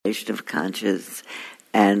of conscience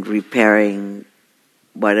and repairing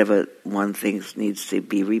whatever one thinks needs to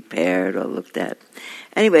be repaired or looked at.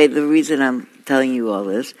 Anyway, the reason I'm telling you all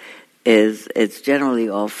this is it's generally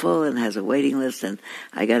all full and has a waiting list, and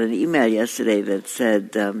I got an email yesterday that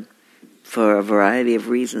said for a variety of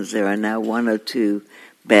reasons there are now 1 or 2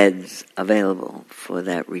 beds available for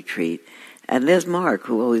that retreat. And there's Mark,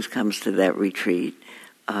 who always comes to that retreat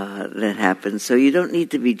that happens. So you don't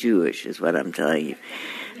need to be Jewish, is what I'm telling you.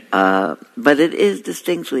 But it is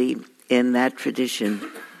distinctly in that tradition.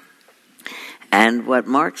 And what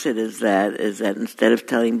marks it is that instead of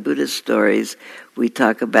telling Buddhist stories, we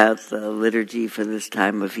talk about the liturgy for this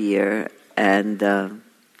time of year. And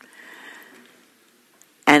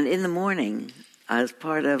in the morning, as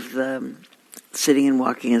part of the sitting and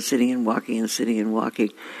walking and sitting and walking and sitting and walking,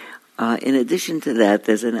 in addition to that,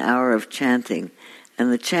 there's an hour of chanting.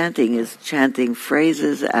 And the chanting is chanting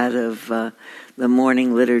phrases out of the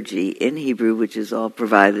morning liturgy in Hebrew, which is all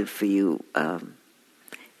provided for you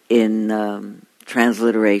in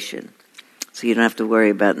transliteration. So you don't have to worry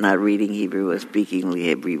about not reading Hebrew or speaking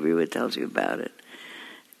Hebrew. It tells you about it.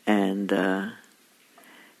 And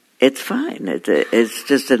it's fine. It's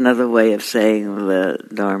just another way of saying the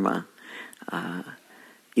Dharma.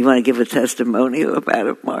 You want to give a testimonial about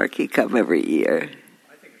it, Mark? You come every year.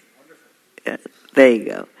 I think it's wonderful. Yeah, there you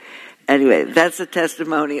go. Anyway, that's a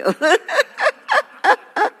testimonial.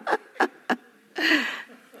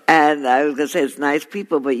 And I was going to say it's nice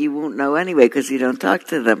people, but you won't know anyway because you don't talk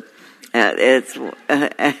to them. And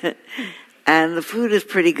the food is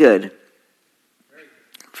pretty good.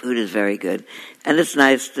 Food is very good, and it's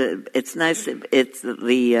nice. It's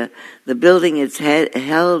the building it's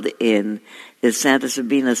held in is Santa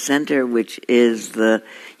Sabina Center, which is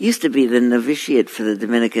used to be the novitiate for the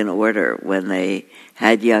Dominican order when they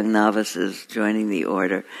had young novices joining the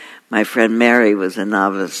order. My friend Mary was a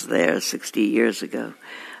novice there 60 years ago.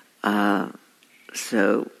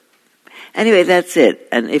 So anyway, that's it.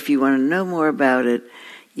 And if you want to know more about it,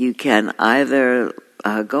 you can either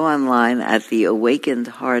go online at the Awakened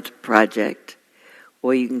Heart Project,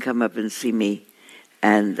 or you can come up and see me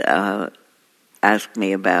and ask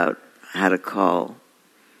me about how to call.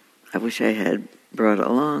 I wish I had brought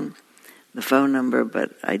along the phone number,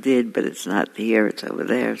 but I did, but it's not here, it's over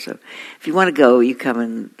there. So if you want to go, you come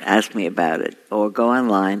and ask me about it, or go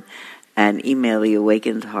online and email the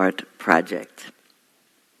Awakened Heart Project.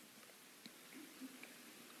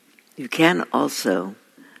 You can also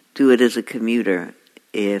do it as a commuter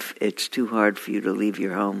if it's too hard for you to leave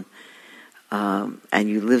your home. And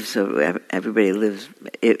you live, so everybody lives,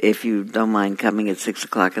 if you don't mind coming at 6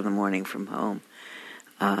 o'clock in the morning from home.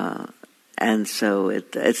 And so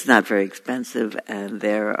it's not very expensive, and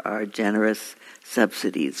there are generous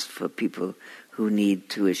subsidies for people who need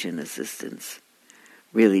tuition assistance.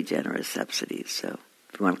 Really generous subsidies. So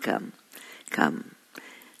if you want to come.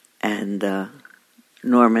 And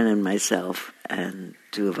Norman and myself and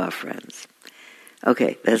 2 of our friends.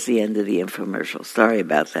 Okay, that's the end of the infomercial. Sorry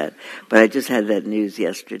about that. But I just had that news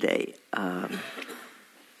yesterday.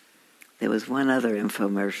 There was one other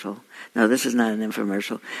infomercial. No, this is not an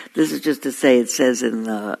infomercial. This is just to say it says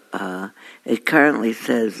it currently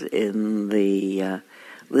says in the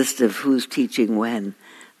list of who's teaching when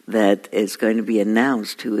that it's going to be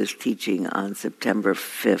announced who is teaching on September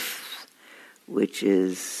 5th, which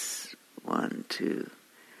is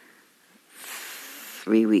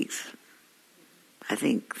 3 weeks. I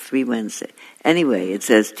think 3 Wednesdays. Anyway, it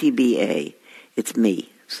says TBA. It's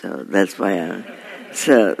me, so that's why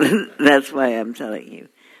I'm telling you,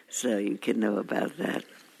 so you can know about that.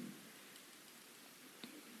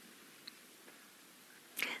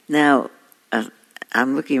 Now,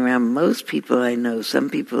 I'm looking around. Most people I know. Some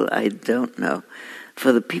people I don't know.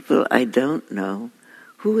 For the people I don't know,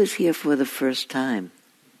 who is here for the first time?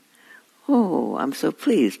 Oh, I'm so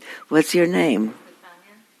pleased. What's your name?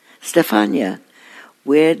 Stefania.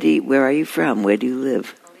 Where are you from? Where do you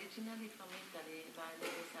live? Originally from Italy, but I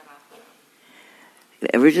live in San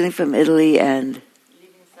Rafael. Originally from Italy and? Live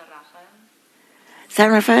in San Rafael. San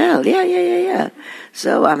Rafael, yeah.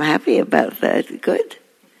 So I'm happy about that. Good.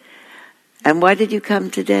 And why did you come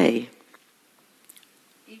today?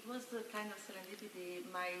 It was a kind of serendipity.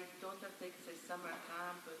 My daughter takes a summer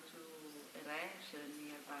camp to a ranch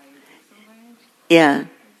nearby, Dixon Ranch. Yeah. And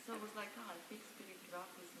so it was like, I think Spirit Rock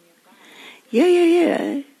is nearby.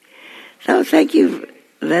 Yeah. Oh, thank you.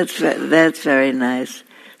 That's very nice,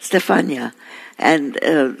 Stefania. And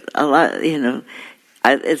a lot,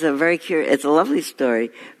 it's a lovely story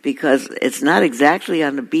because it's not exactly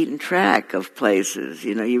on the beaten track of places.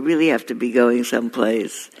 You really have to be going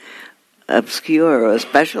someplace obscure or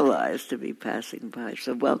specialized to be passing by.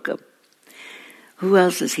 So welcome. Who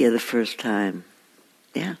else is here the first time?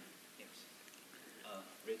 Yeah. Yes.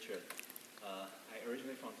 Richard. I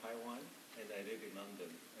originally from Taiwan, and I live in London.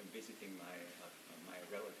 I'm visiting my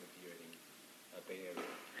relative here in Bay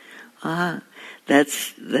Area.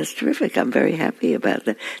 That's terrific. I'm very happy about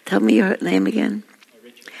that. Tell me your name again.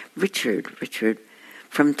 Richard. Richard.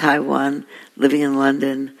 From Taiwan, living in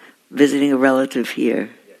London, visiting a relative here.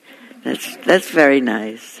 That's very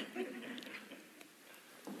nice.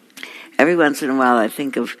 Every once in a while I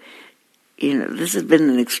think of, this has been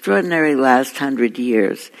an extraordinary last 100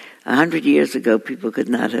 years. 100 years ago, people could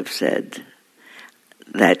not have said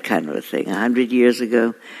that kind of a thing. 100 years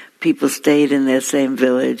ago, people stayed in their same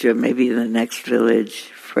village or maybe in the next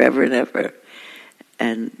village forever and ever.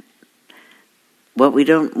 And what we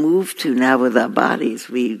don't move to now with our bodies,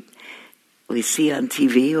 we see on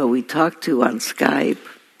TV or we talk to on Skype.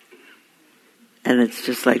 And it's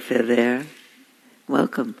just like they're there.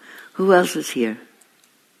 Welcome. Who else is here?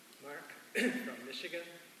 Mark from Michigan.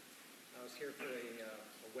 I was here for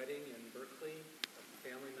a wedding in Berkeley, a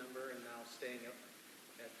family member, and now staying up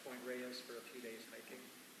at Point Reyes for a few days hiking.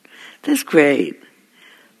 That's great.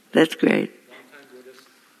 That's great. Long-time Buddhist.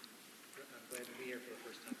 I'm glad to be here for the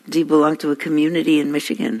first time. Do you belong to a community in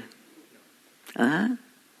Michigan? No. Uh-huh.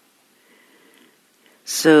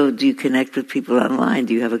 So do you connect with people online?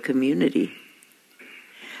 Do you have a community?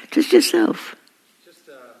 Just yourself. Just,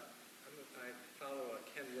 I follow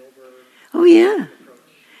Ken Wilber. Oh, yeah. Approach.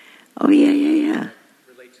 Oh, yeah.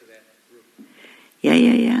 Relate to that group.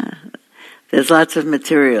 Yeah. There's lots of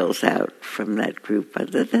materials out from that group.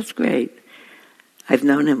 But that's great. I've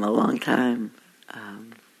known him a long time.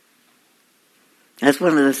 That's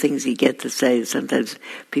one of the things you get to say. Sometimes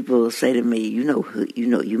people will say to me, you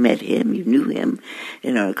met him, you knew him,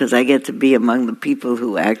 because I get to be among the people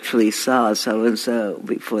who actually saw so-and-so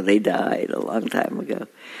before they died a long time ago.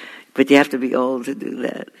 But you have to be old to do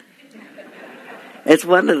that. It's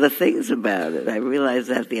one of the things about it. I realized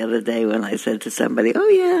that the other day when I said to somebody, oh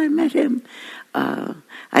yeah, I met him.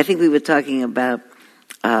 I think we were talking about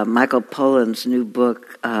Michael Pollan's new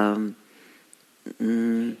book,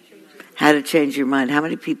 How to Change Your Mind. How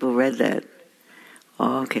many people read that?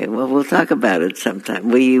 Oh, okay, well, we'll talk about it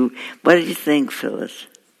sometime. What did you think, Phyllis?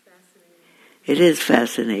 It is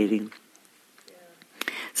fascinating. Yeah.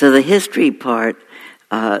 So the history part,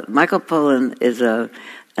 Michael Pollan is a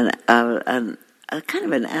kind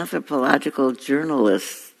of an anthropological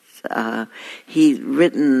journalist. He's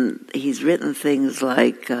written things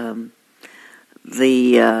like the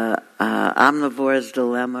Omnivore's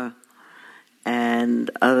Dilemma,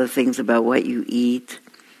 and other things about what you eat.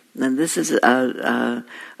 And this is a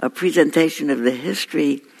presentation of the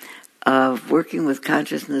history of working with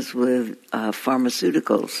consciousness with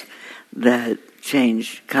pharmaceuticals that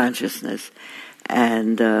change consciousness.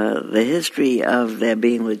 And the history of their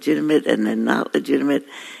being legitimate and then not legitimate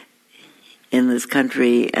in this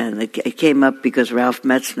country. And it came up because Ralph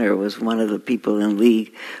Metzner was one of the people in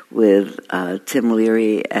league with Tim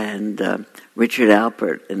Leary and Richard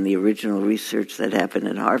Alpert in the original research that happened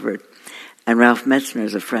at Harvard. And Ralph Metzner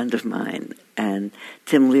is a friend of mine. And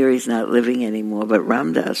Tim Leary's not living anymore, but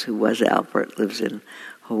Ramdas, who was Alpert, lives in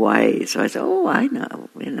Hawaii. So I said, oh, I know.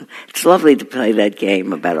 It's lovely to play that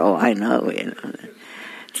game about, oh, I know.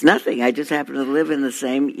 It's nothing. I just happen to live in the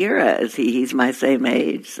same era as he. He's my same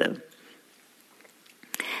age, so.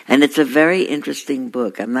 And it's a very interesting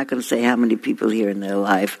book. I'm not going to say how many people here in their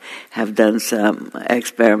life have done some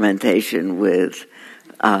experimentation with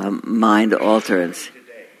mind alterance.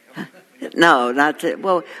 No, not to,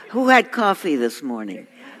 well, who had coffee this morning?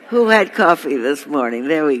 Who had coffee this morning?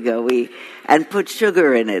 There we go. And put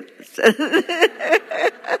sugar in it.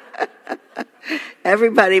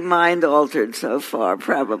 Everybody mind altered so far,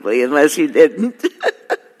 probably, unless you didn't.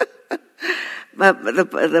 But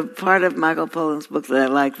the part of Michael Pollan's book that I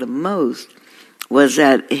liked the most was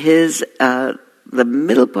that the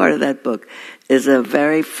middle part of that book is a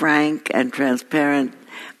very frank and transparent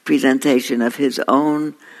presentation of his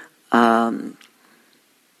own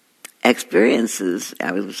experiences,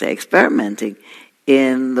 I would say experimenting,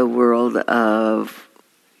 in the world of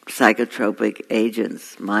psychotropic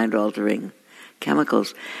agents, mind-altering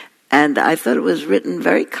chemicals. And I thought it was written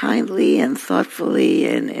very kindly and thoughtfully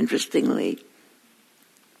and interestingly.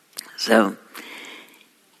 So,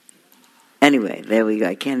 anyway, there we go.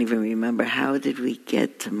 I can't even remember. How did we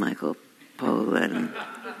get to Michael Pollan?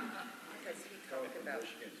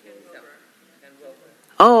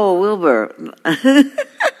 Oh, Wilbur.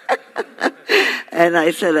 And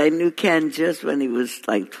I said I knew Ken just when he was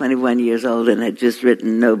like 21 years old and had just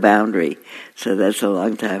written No Boundary. So that's a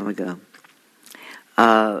long time ago.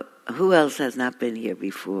 Who else has not been here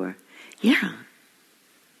before? Yeah. My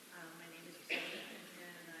name is Sylvia,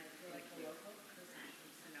 and I feel like a local because I'm from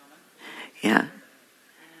Sonoma. Yeah. And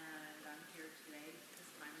I'm here today because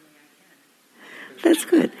finally I can. That's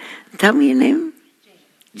good. Tell me your name.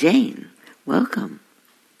 Jane. Jane. Welcome.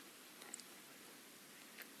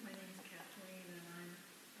 My name is Kathleen, and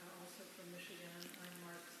I'm also from Michigan. I'm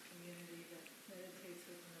Mark's community that meditates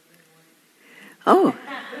with him every morning.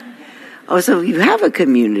 Oh, so you have a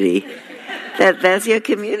community. That's your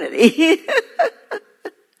community. Also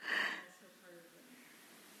part of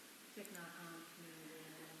the Thich Nhat Hanh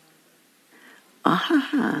community in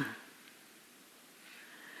Ann Arbor.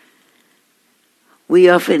 We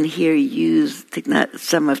often hear use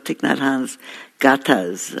some of Thich Nhat Hanh's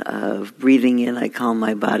gathas of breathing in, I calm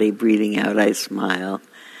my body, breathing out, I smile.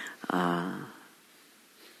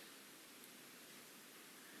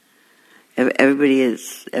 Everybody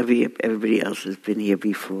else has been here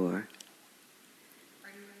before. Are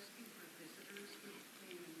you asking for visitors who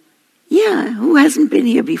came in? Yeah, who hasn't been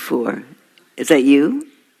here before? Is that you?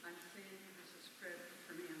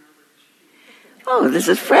 I'm saying this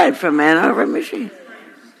is Fred from Ann Arbor, Michigan. Oh, this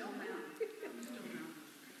is Fred from Ann Arbor,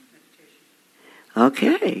 Michigan.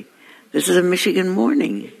 Okay. This is a Michigan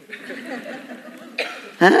morning.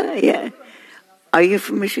 Huh? Yeah. Are you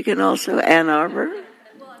from Michigan also? Ann Arbor?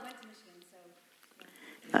 Well, I went to Michigan,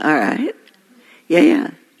 so... All right.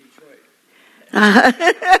 Yeah.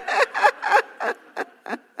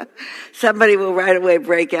 Somebody will right away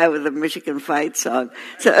break out with a Michigan fight song.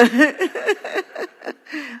 So,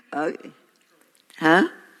 okay. Huh?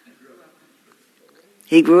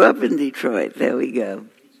 He grew up in Detroit. There we go.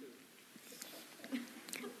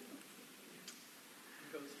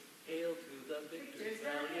 Hail to the victors,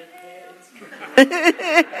 valiant heads.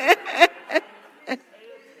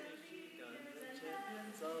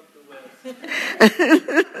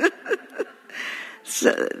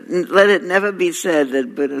 So, let it never be said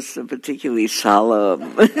that Buddhists are particularly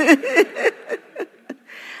solemn.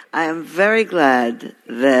 I am very glad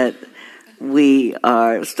that we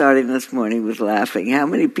are starting this morning with laughing. How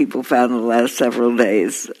many people found the last several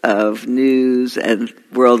days of news and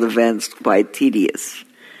world events quite tedious?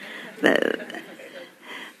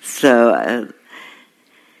 So,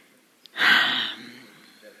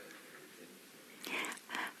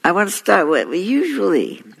 I want to start with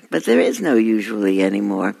usually, but there is no usually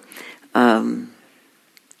anymore.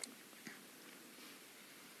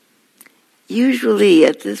 Usually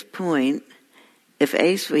at this point, if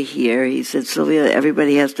Ace were here, he said, Sylvia,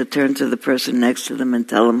 everybody has to turn to the person next to them and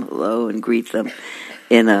tell them hello and greet them.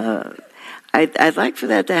 I'd like for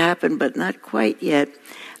that to happen, but not quite yet.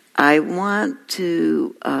 I want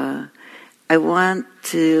to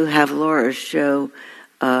have Laura show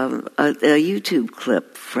a YouTube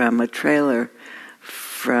clip from a trailer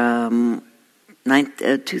from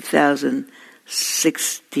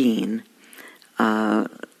 2016,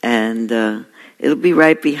 and it'll be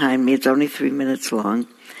right behind me. It's only 3 minutes long,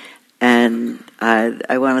 and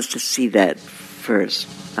I want us to see that first.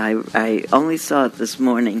 I only saw it this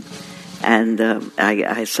morning, and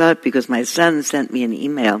I saw it because my son sent me an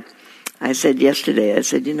email. I said yesterday,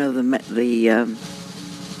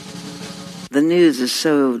 the news is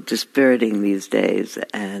so dispiriting these days,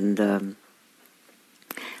 and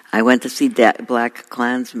I went to see Black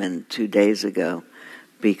Klansman 2 days ago.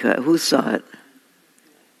 Because who saw it?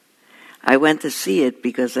 I went to see it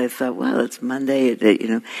because I thought, well, it's Monday,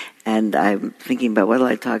 and I'm thinking about what will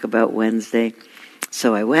I talk about Wednesday.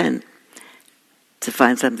 So I went to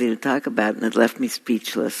find something to talk about, and it left me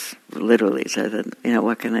speechless, literally. So I thought,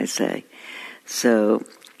 what can I say? So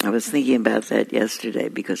I was thinking about that yesterday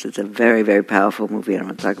because it's a very, very powerful movie. I don't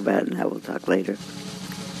want to talk about it now. We'll talk later.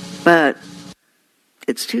 But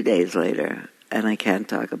it's 2 days later, and I can't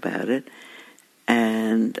talk about it.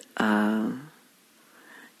 And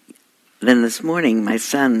then this morning, my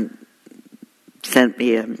son sent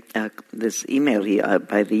me this email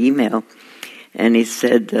by the email, and he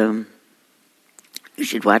said, you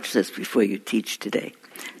should watch this before you teach today.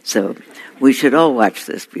 So we should all watch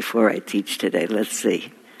this before I teach today. Let's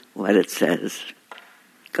see what it says.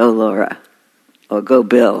 Go Laura, or go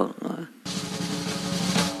Bill.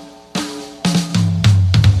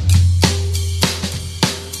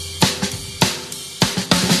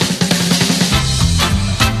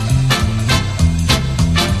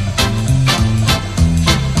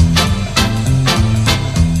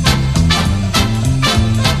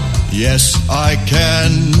 Yes, I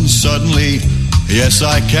can, suddenly, yes,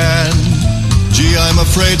 I can. Gee, I'm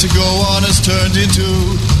afraid to go on has turned into,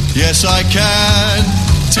 yes, I can.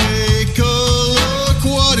 Take a look,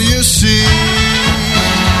 what do you see?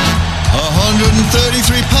 100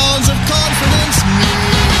 133 pounds of confidence in me.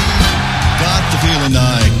 Got the feeling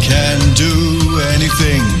I can do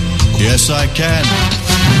anything. Yes, I can.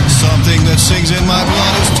 Something that sings in my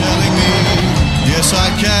blood is telling me, yes, I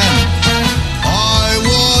can. I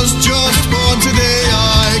was just born today.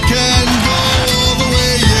 I can go all the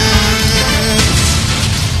way, yes.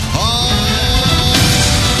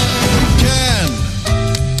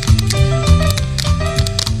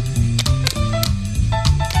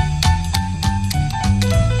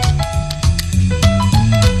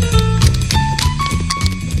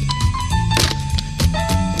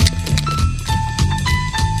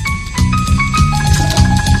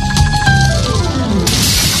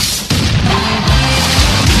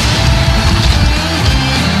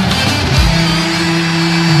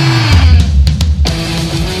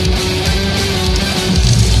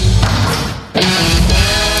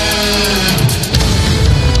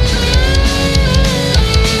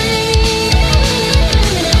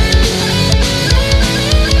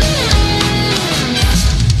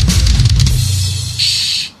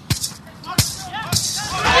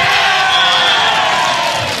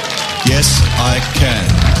 I can.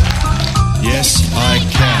 Yes, I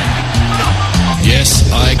can.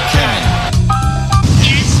 Yes, I can.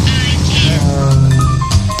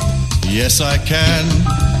 Yes, I can. Yes, I can.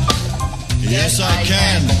 Yes, I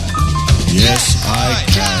can. Yes, I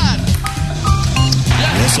can.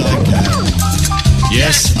 Yes, I can.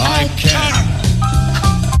 Yes, I can.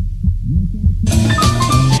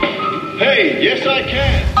 Hey, yes, I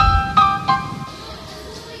can.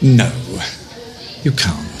 No, you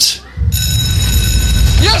can't.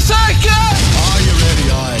 Yes, I can! Are you ready?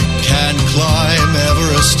 I can climb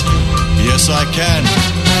Everest. Yes, I can.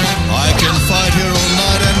 I can fight here all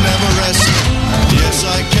night and never rest. Yes,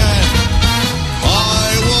 I can. I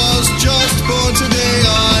was just born today.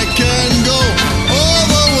 I can go all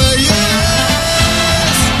the way. Yes!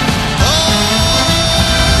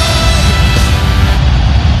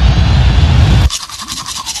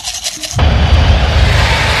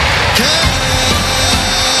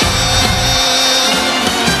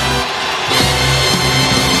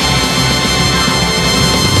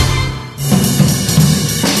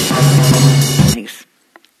 Thanks.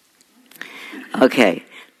 Okay,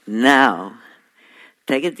 now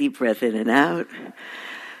take a deep breath in and out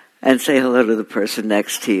and say hello to the person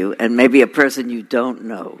next to you, and maybe a person you don't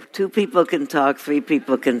know. 2 people can talk, 3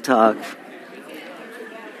 people can talk.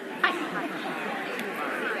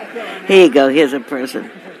 Here you go, here's a person.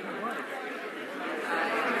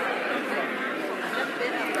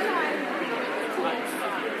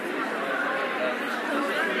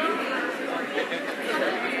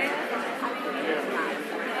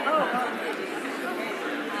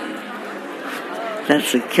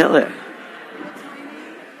 That's a killer.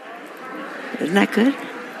 Isn't that good?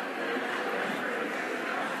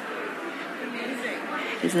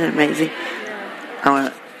 Isn't that amazing?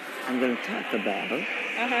 I'm going to talk about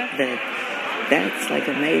that's like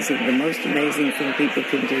amazing. The most amazing thing people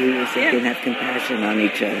can do is they can have compassion on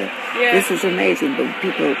each other. Yeah. This is amazing, but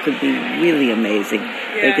people could be really amazing.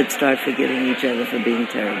 They Yeah. could start forgiving each other for being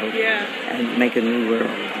terrible and make a new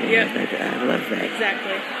world. You know, I love that.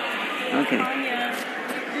 Exactly. Okay.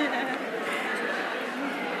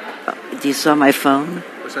 Do you saw my phone?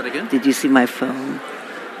 What's that again? Did you see my phone?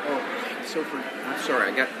 Oh, I'm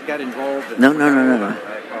sorry. I got involved. No. I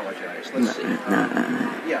apologize. Let's see. No.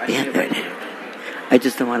 Yeah, I see it right here. I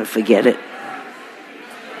just don't want to forget it.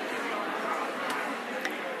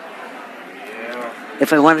 Yeah.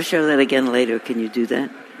 If I want to show that again later, can you do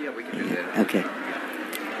that? Yeah, we can do that. Okay.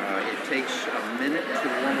 It takes a minute to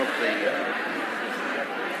warm up the.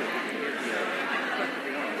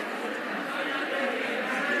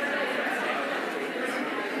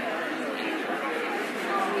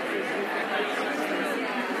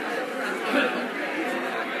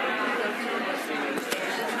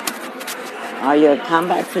 Are your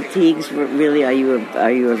combat fatigues really? Are you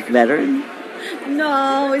a veteran?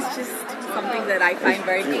 No, it's just something that I find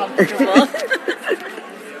very comfortable.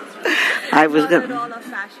 I was Not going. at all a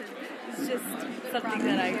fashion. It's just something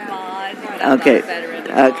that I bought. But I'm Okay. not a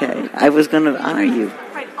veteran at all. Okay. I was going to honor you.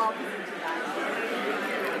 Quite opposite to that.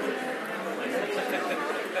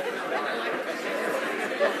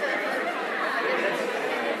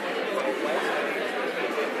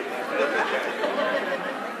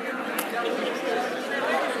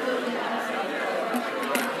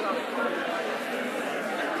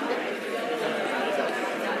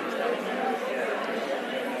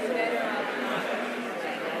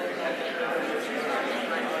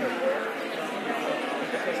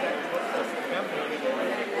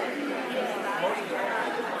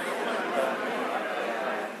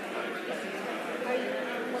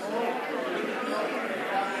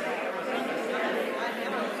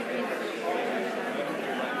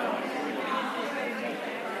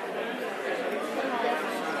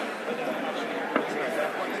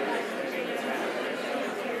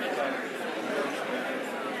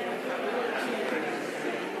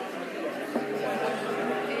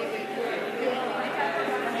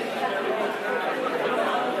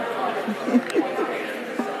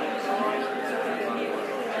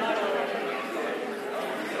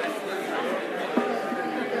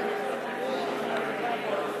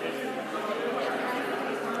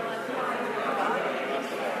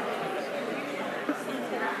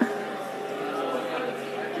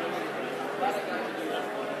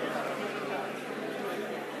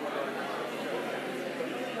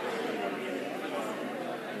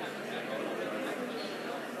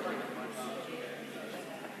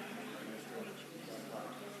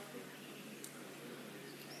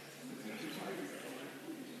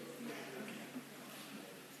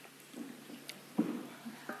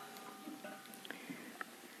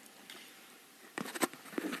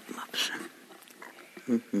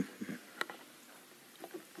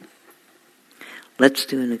 Let's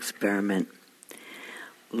do an experiment.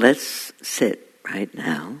 Let's sit right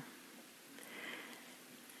now.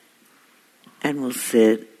 And we'll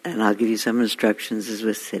sit, and I'll give you some instructions as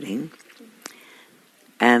we're sitting.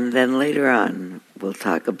 And then later on, we'll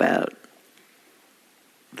talk about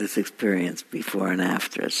this experience before and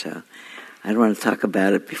after. So I don't want to talk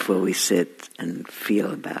about it before we sit and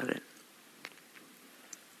feel about it.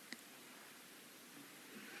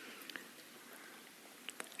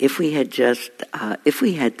 If we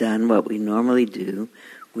had done what we normally do,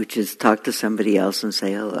 which is talk to somebody else and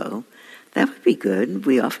say hello, that would be good.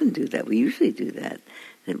 We often do that. We usually do that.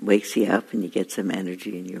 It wakes you up and you get some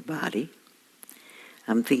energy in your body.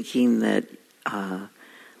 I'm thinking that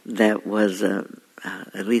that was, at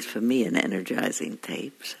least for me, an energizing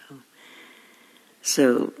tape.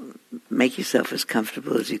 So make yourself as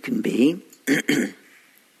comfortable as you can be.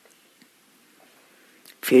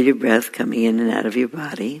 Feel your breath coming in and out of your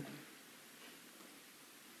body.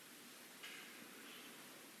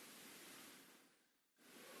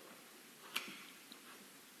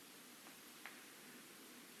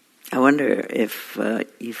 I wonder if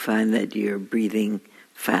you find that you're breathing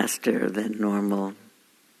faster than normal.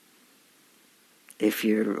 If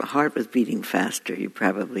your heart was beating faster, you're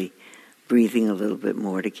probably breathing a little bit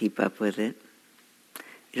more to keep up with it.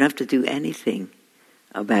 You don't have to do anything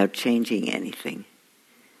about changing anything.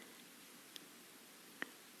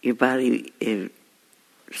 Your body, it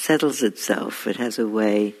settles itself. It has a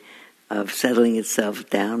way of settling itself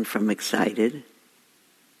down from excited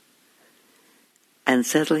and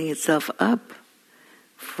settling itself up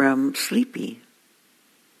from sleepy,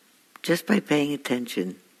 just by paying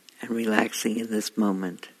attention and relaxing in this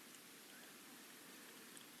moment.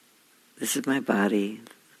 This is my body.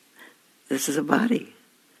 This is a body.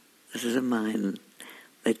 This is a mind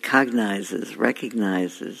that cognizes,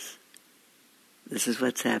 recognizes. This is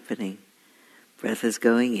what's happening. Breath is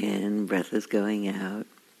going in, breath is going out.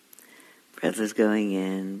 Breath is going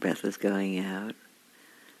in, breath is going out.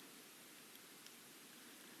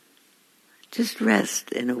 Just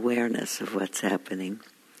rest in awareness of what's happening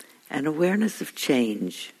and awareness of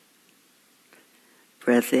change.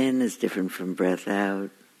 Breath in is different from breath out.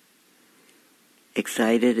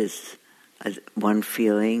 Excited is one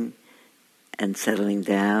feeling, and settling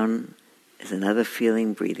down is another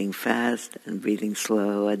feeling. Breathing fast and breathing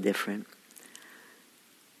slow are different.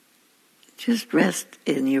 Just rest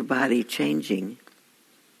in your body changing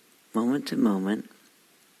moment to moment,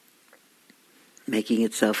 making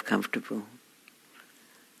itself comfortable.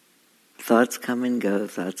 Thoughts come and go,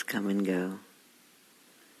 thoughts come and go.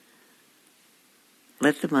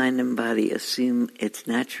 Let the mind and body assume its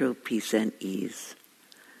natural peace and ease.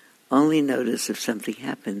 Only notice if something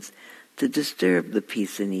happens to disturb the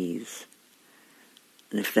peace and ease.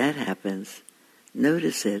 And if that happens,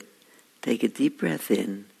 notice it, take a deep breath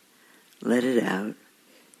in, let it out,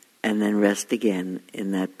 and then rest again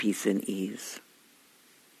in that peace and ease.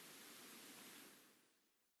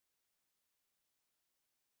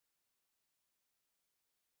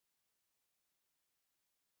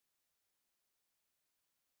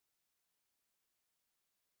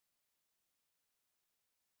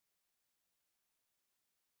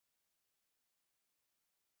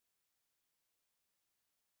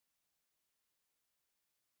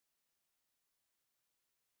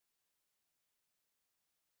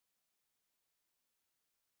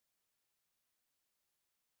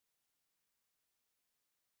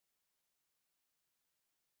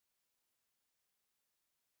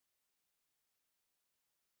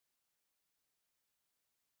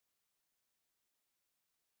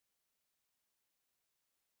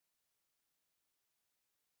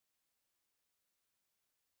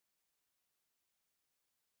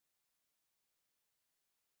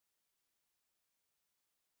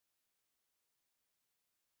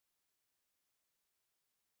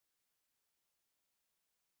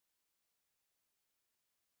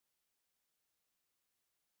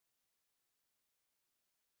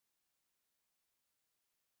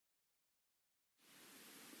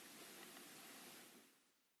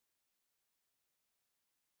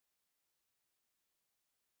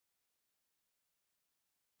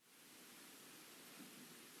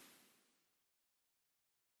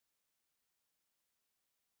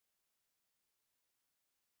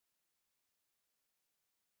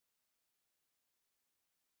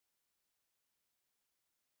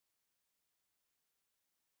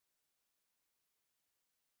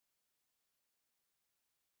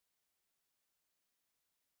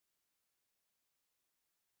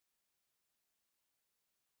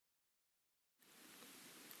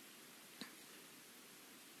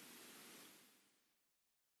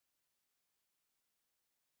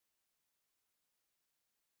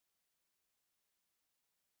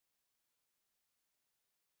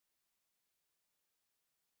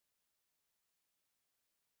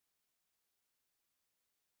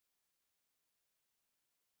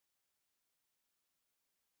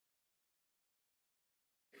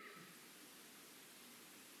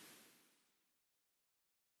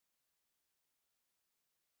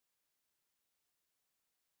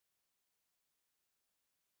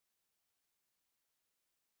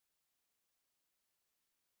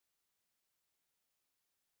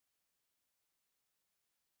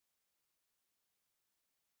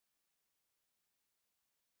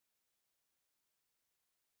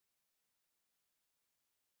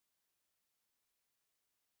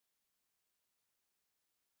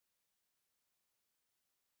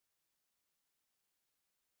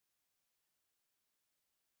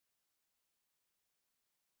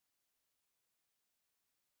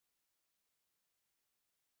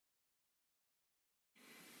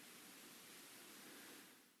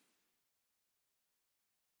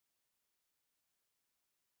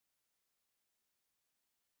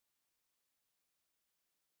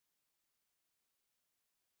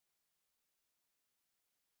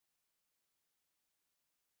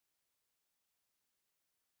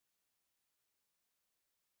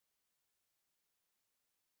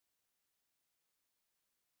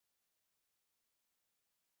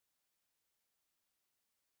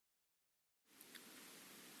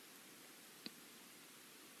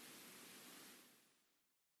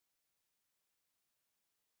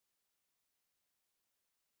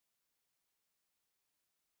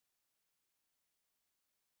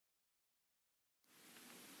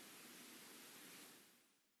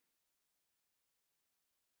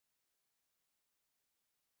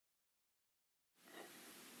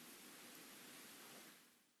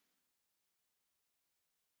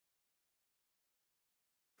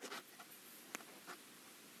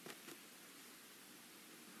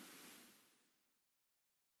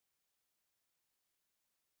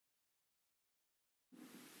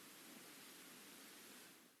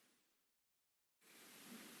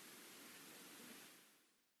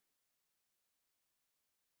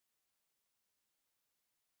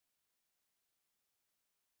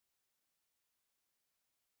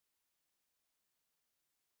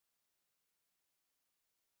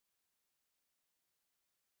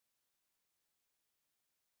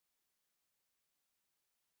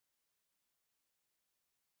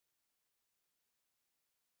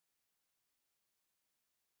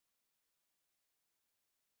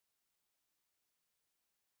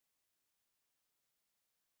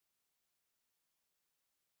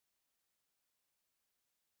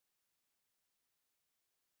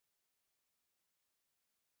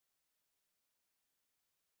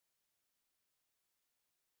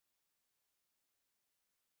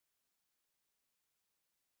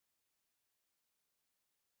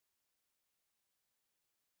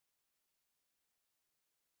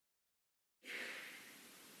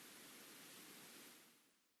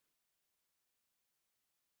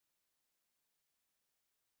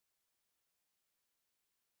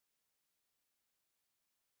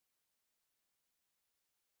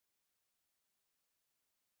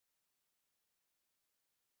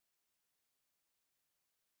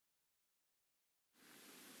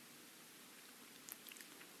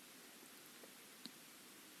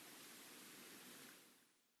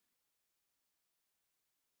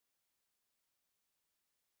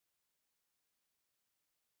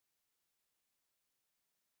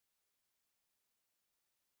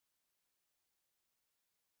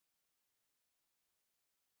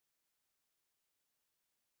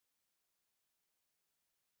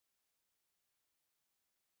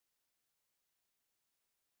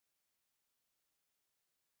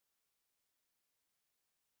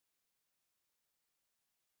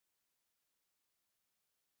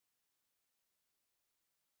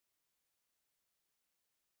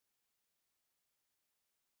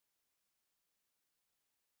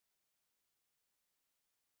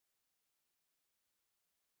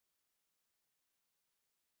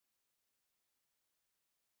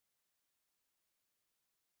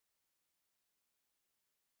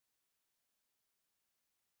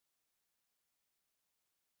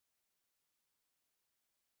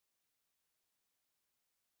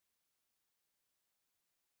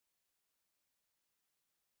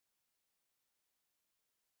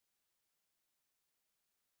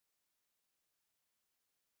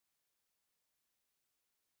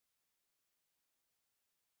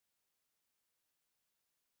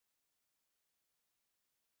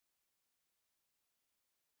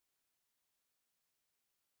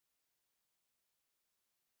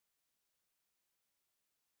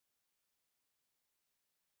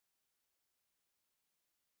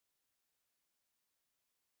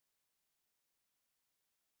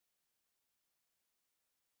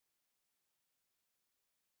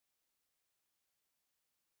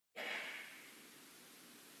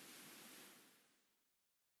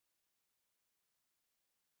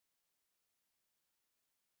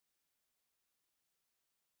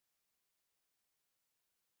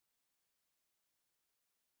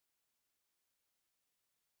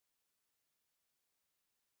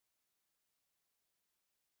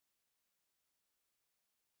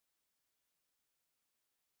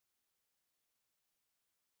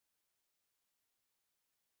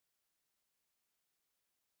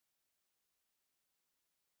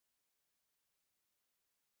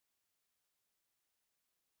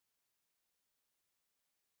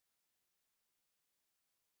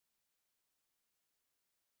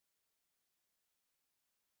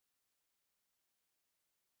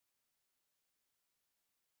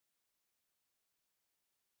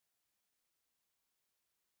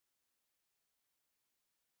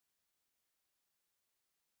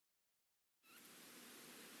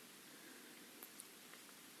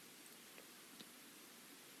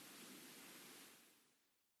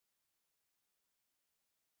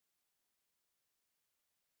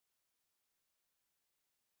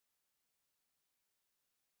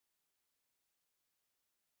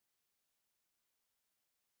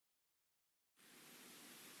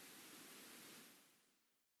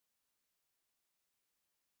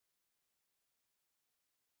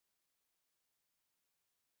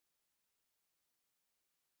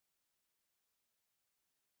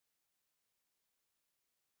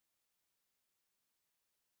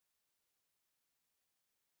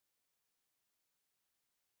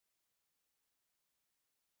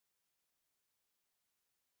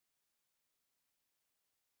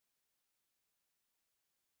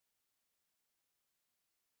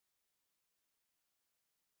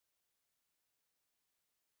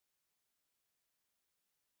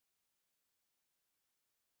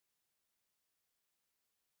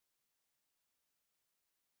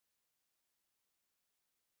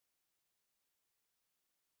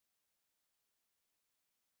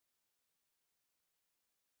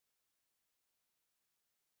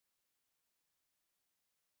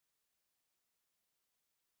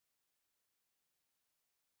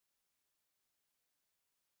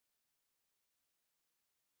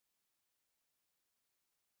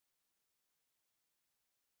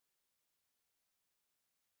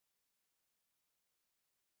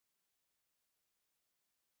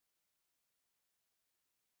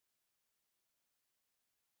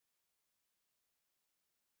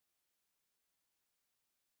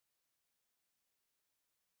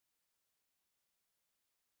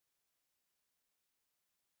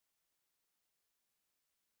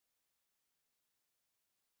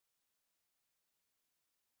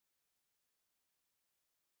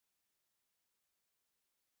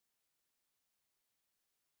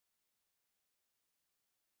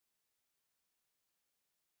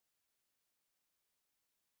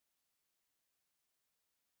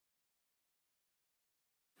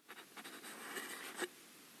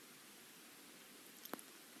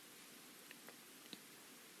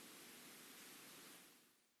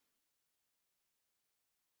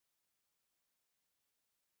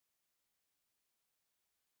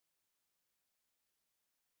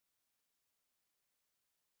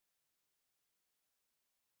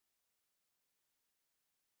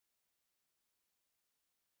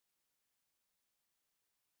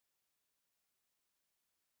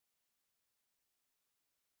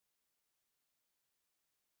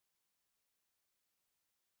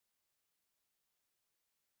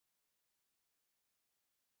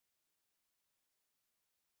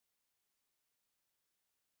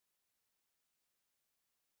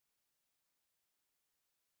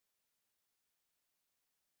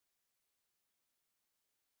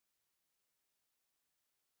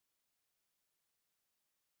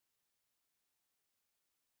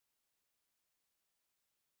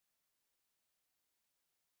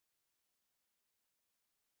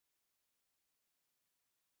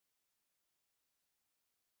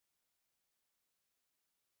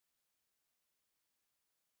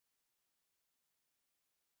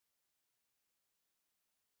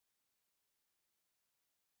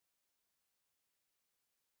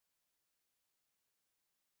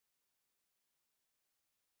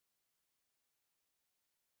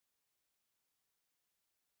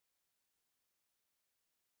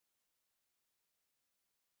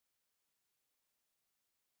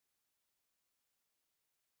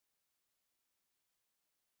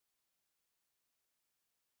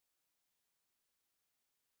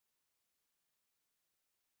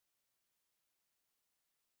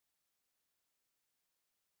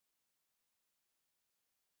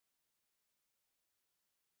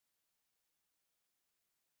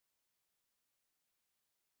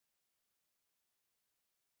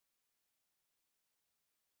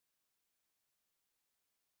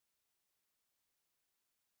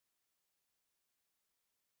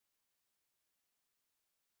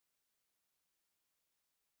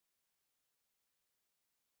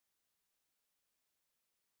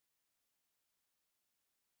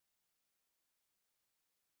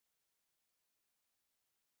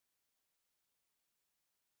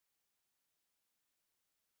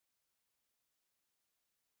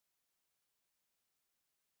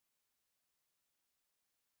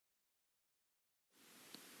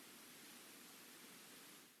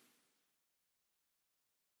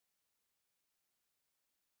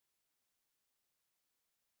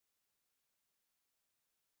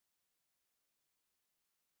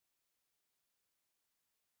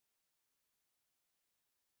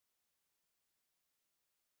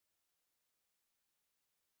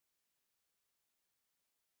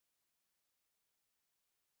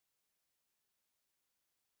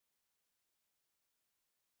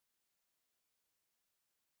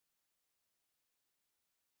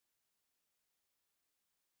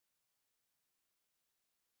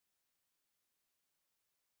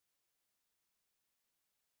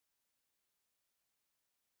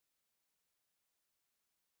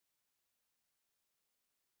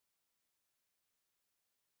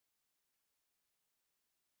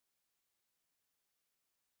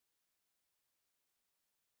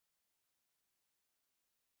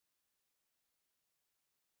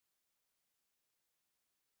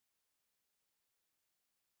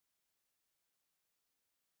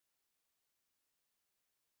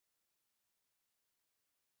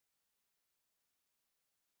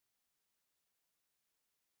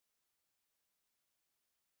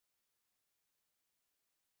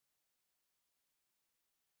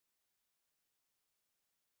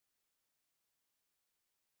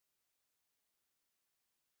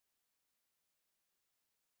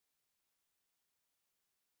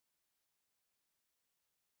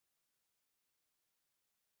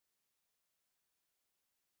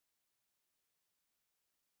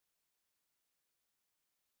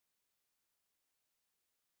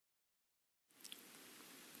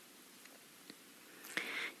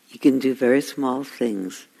 You can do very small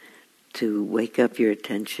things to wake up your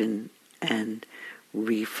attention and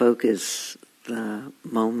refocus the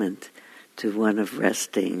moment to one of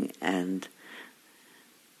resting and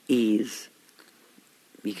ease.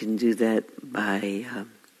 You can do that by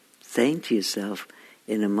saying to yourself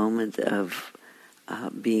in a moment of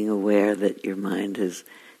being aware that your mind has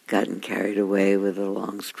gotten carried away with a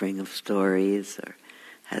long string of stories or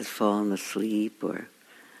has fallen asleep or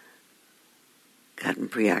gotten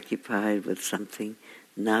preoccupied with something,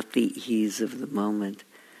 not the ease of the moment,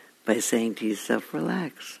 by saying to yourself,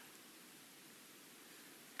 relax.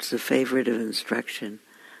 It's a favorite of instruction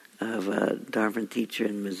of a Dharma teacher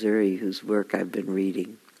in Missouri whose work I've been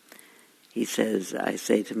reading. He says, I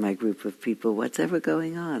say to my group of people, what's ever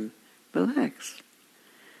going on? Relax.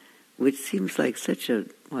 Which seems like such a,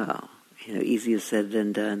 easier said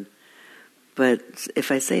than done. But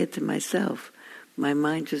if I say it to myself, my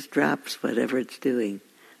mind just drops whatever it's doing.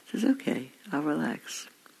 It says, okay, I'll relax.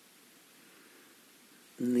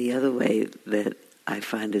 And the other way that I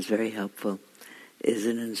find is very helpful is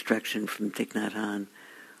an instruction from Thich Nhat Hanh,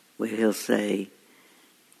 where he'll say,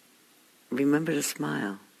 remember to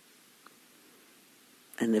smile.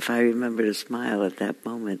 And if I remember to smile at that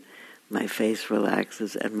moment, my face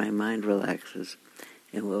relaxes and my mind relaxes.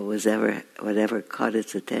 And whatever caught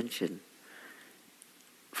its attention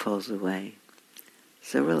falls away.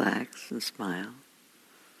 So relax and smile.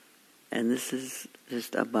 And this is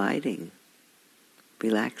just abiding,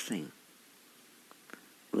 relaxing,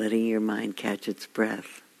 letting your mind catch its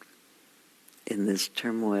breath in this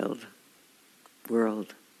turmoiled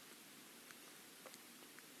world.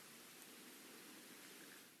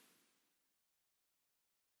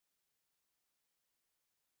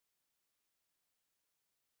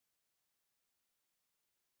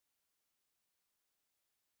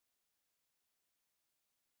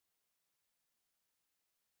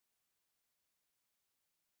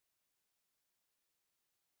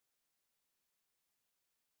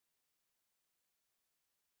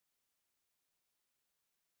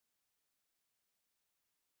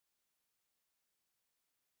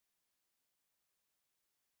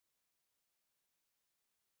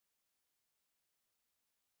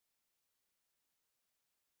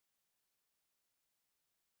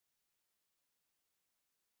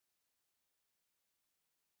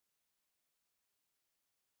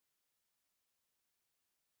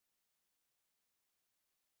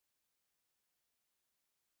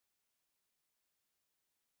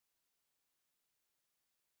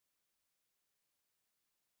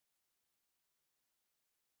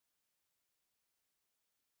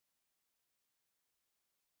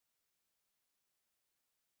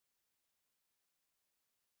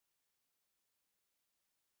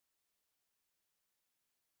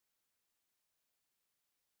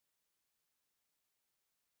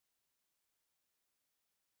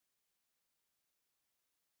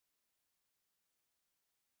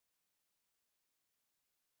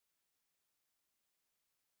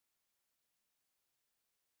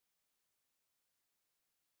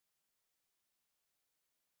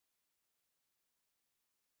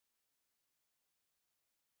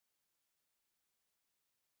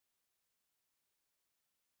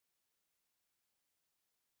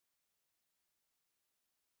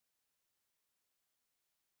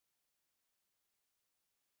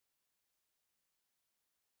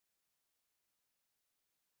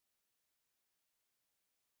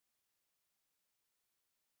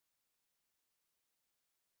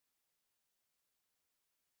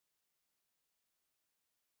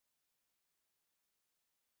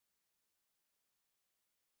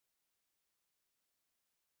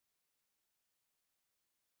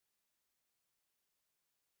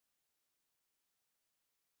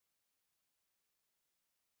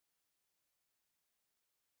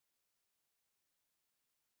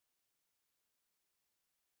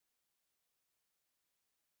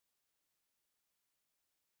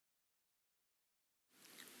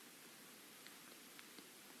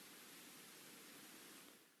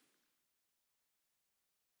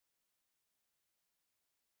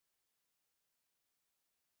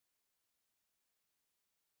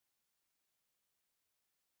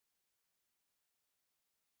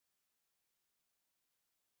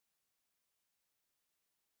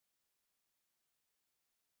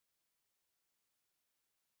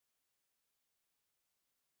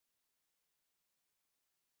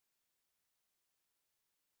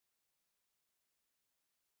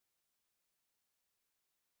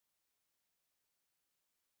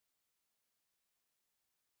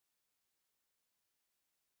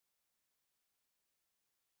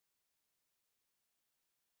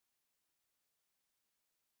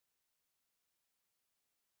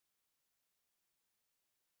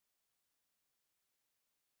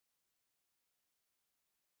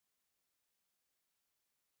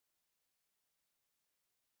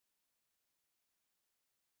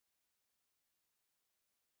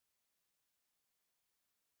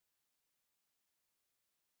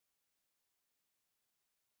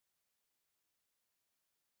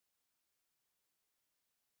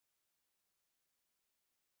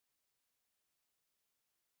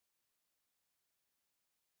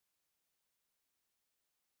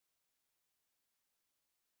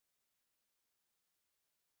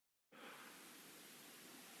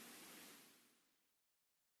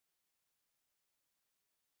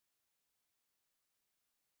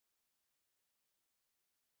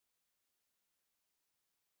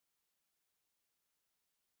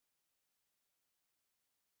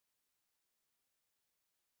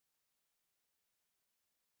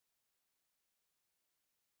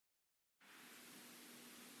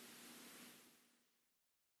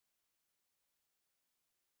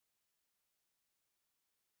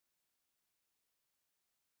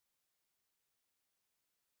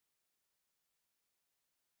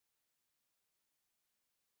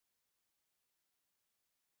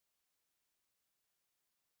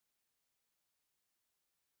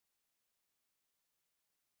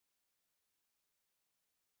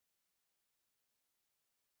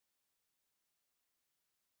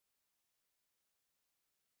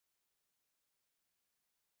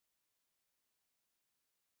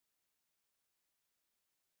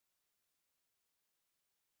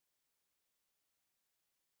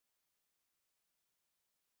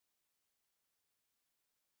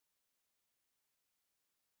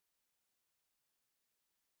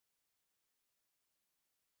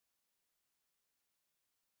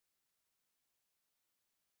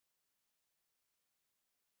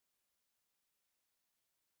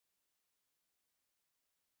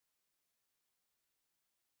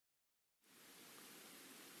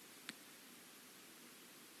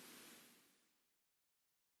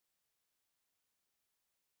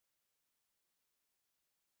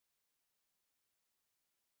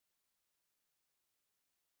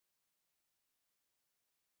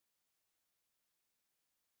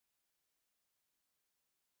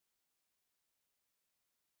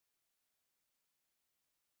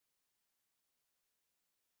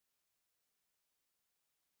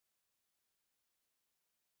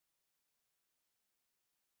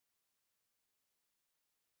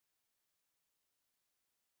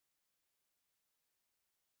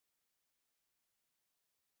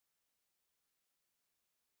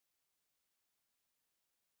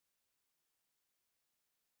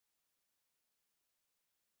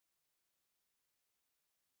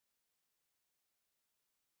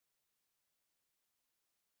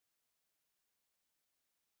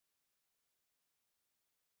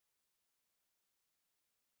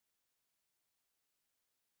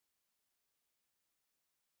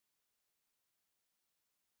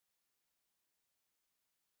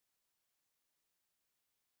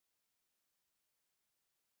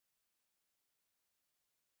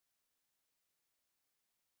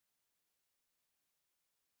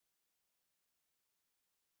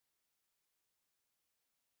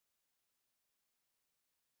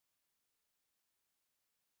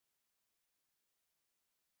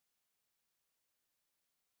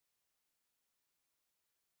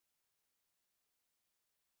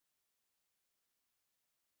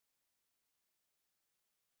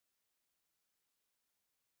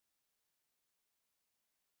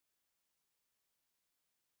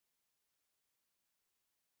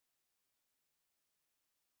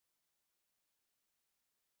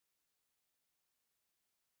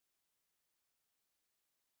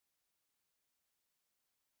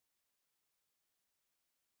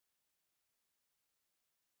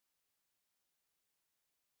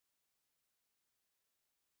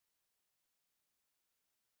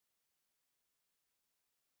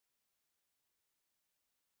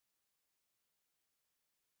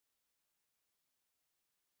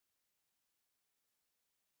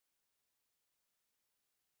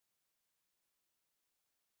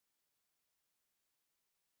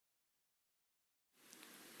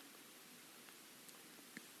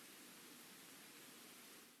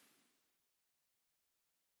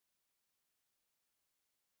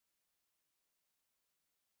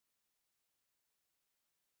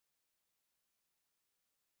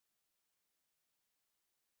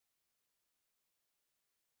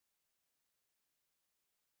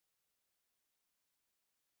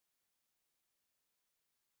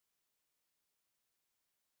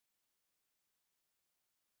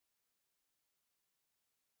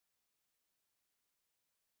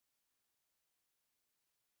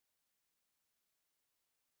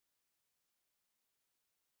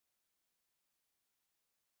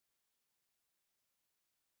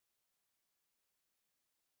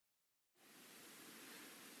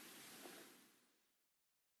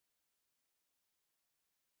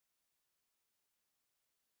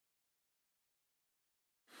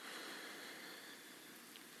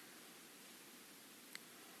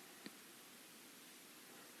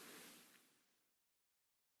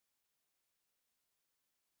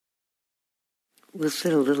 we'll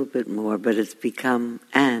sit a little bit more, but it's become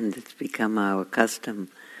our custom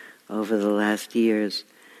over the last years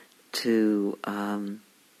to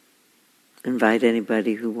invite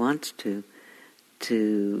anybody who wants to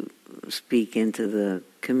speak into the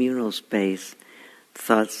communal space,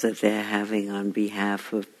 thoughts that they're having on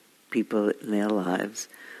behalf of people in their lives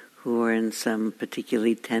who are in some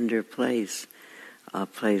particularly tender place, a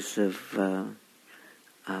place of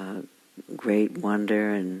great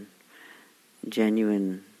wonder and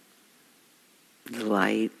genuine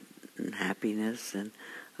delight and happiness, and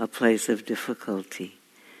a place of difficulty.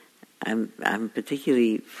 I'm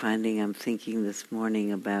particularly I'm thinking this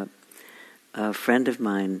morning about a friend of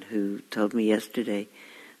mine who told me yesterday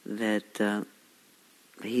that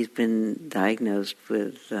he's been diagnosed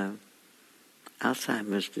with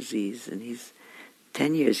Alzheimer's disease, and he's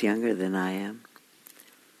 10 years younger than I am.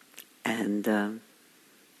 And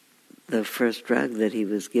the first drug that he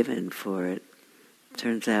was given for it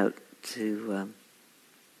turns out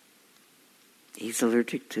he's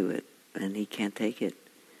allergic to it, and he can't take it.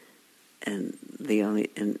 And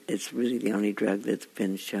it's really the only drug that's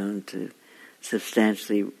been shown to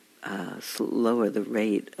substantially lower the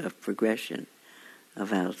rate of progression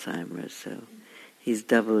of Alzheimer's. So he's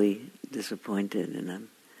doubly disappointed, and I'm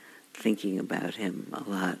thinking about him a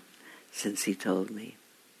lot since he told me.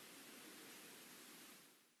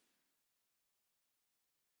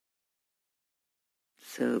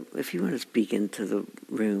 So if you want to speak into the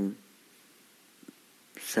room,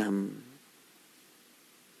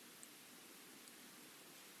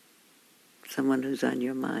 someone who's on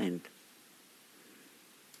your mind.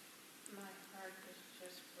 My heart is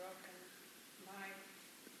just broken. My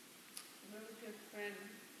really good friend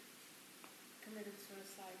committed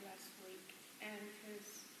suicide last week, and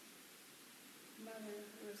his mother,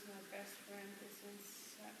 who is my best friend, is in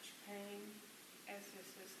such pain, as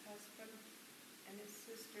is his husband and his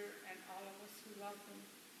sister and all of us who love him.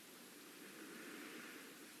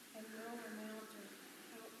 And no amount of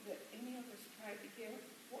help that any of us tried to give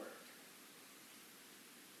worked.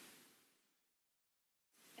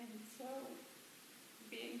 And so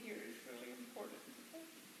being here is really important today.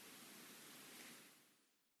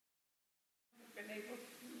 I've been able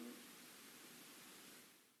to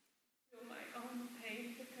feel my own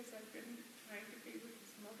pain because I've been trying to be with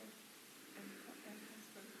his mother and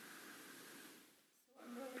husband. So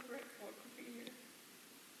I'm really grateful to be here.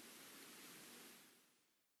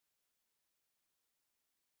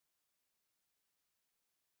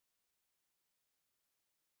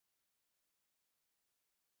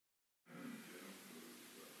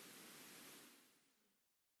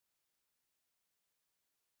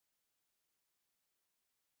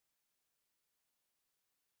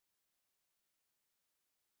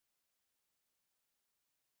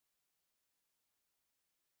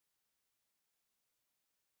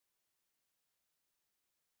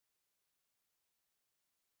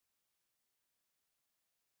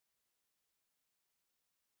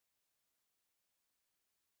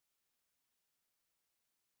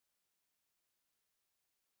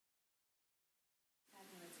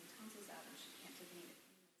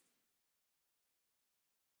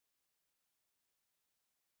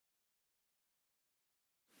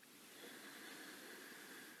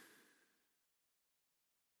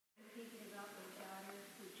 Thinking about my daughter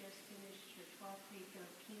who just finished her 12th week of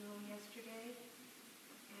chemo yesterday,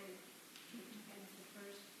 and the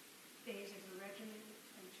first phase of the regimen,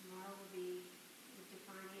 and tomorrow will be the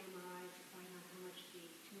defining MRI to find out how much the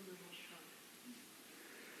tumor has shrunk.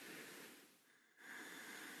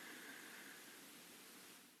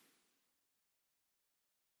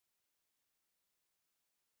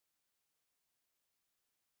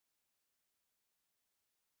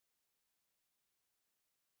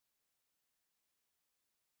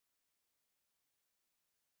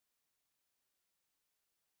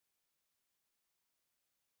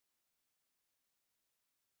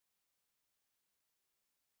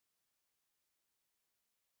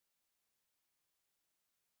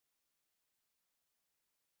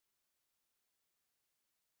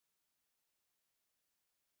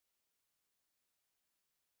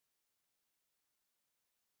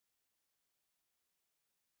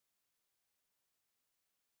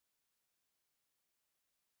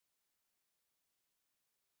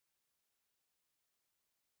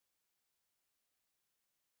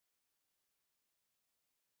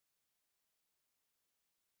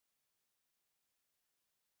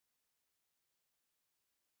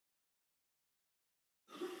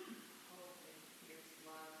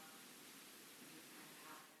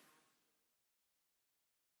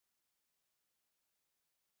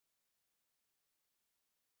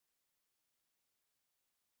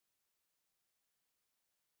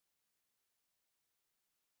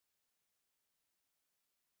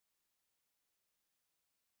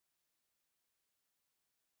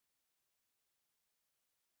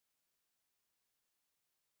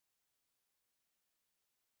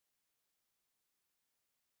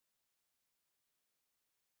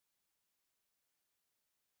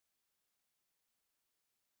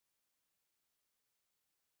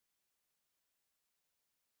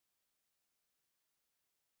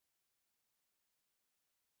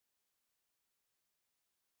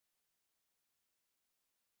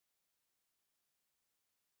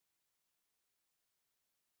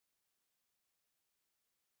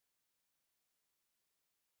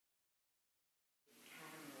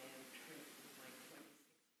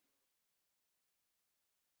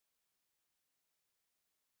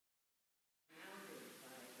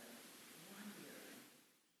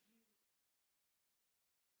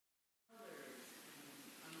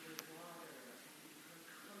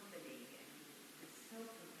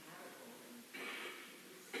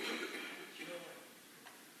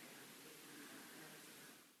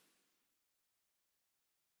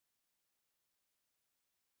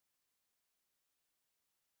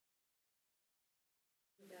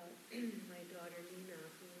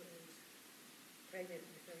 pregnant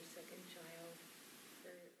with our second child,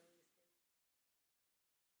 very early stage,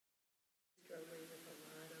 struggling with a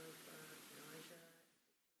lot of nausea.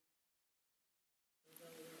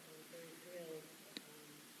 Although we're all very thrilled,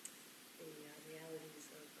 the realities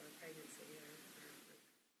of pregnancy are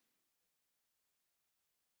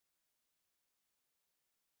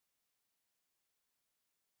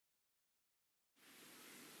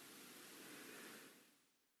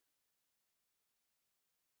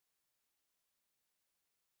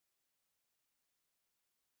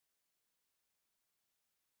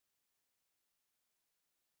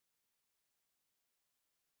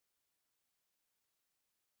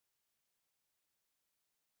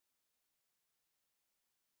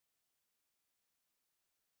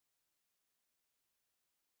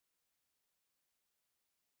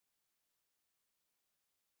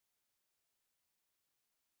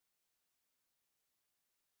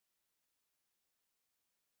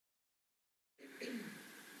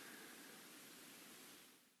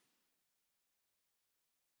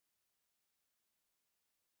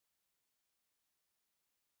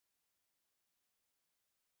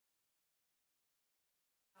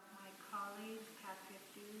my colleague, Patrick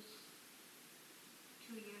Deuce,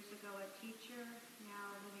 2 years ago a teacher,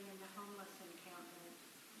 now living in the homeless encampment,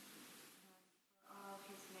 and for all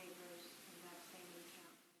his neighbors in that same encampment.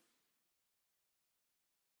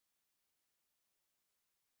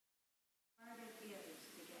 Hard it is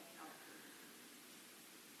to get help.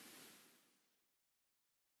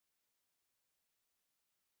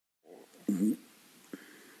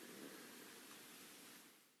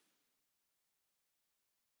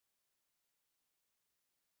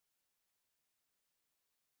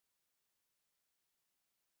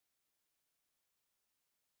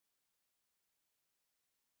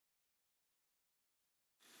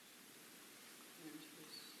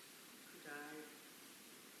 who died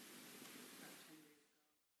about 10 days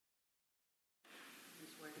ago.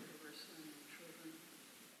 His wife, there were son and children.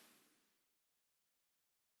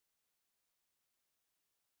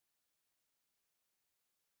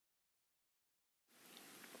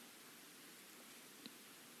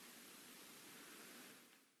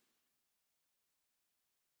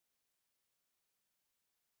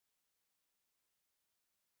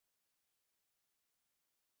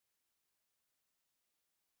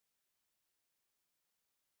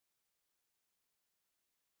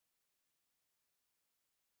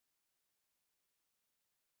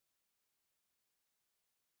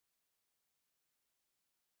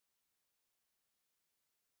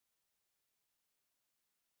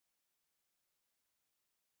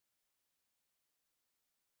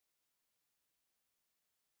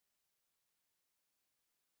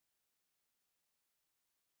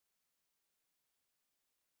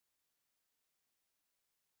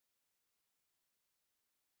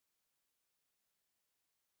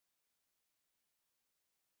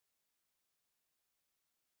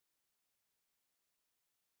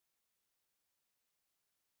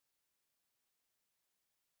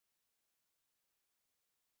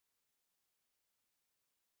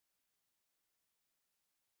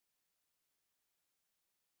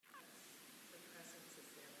 The presence is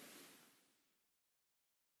there.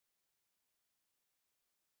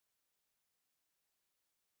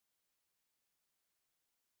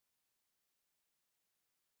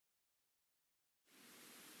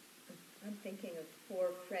 I'm thinking of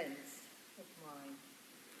 4 friends of mine.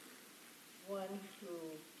 One who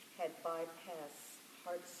had bypass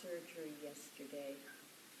heart surgery yesterday.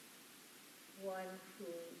 One who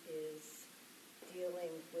is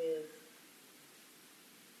dealing with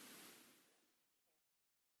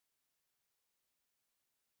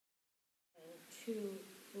and 2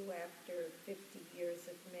 who after 50 years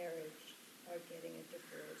of marriage are getting a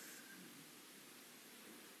divorce.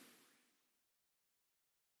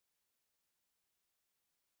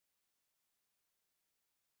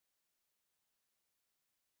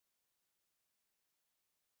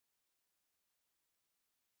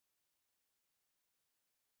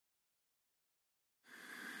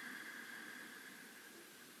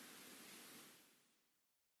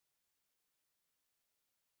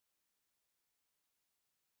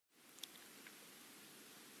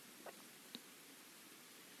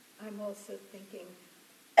 I'm also thinking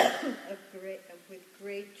with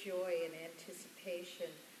great joy and anticipation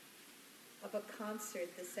of a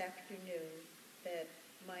concert this afternoon that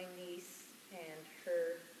my niece and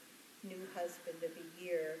her new husband of a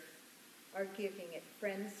year are giving at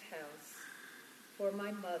Friend's House for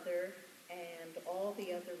my mother and all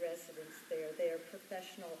the other residents there. They are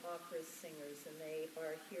professional opera singers, and they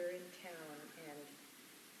are here in town, and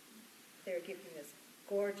they're giving this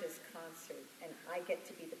gorgeous concert, and I get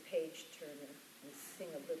to be the page turner and sing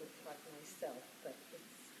a little part myself, but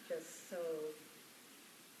it's just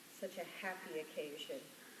such a happy occasion.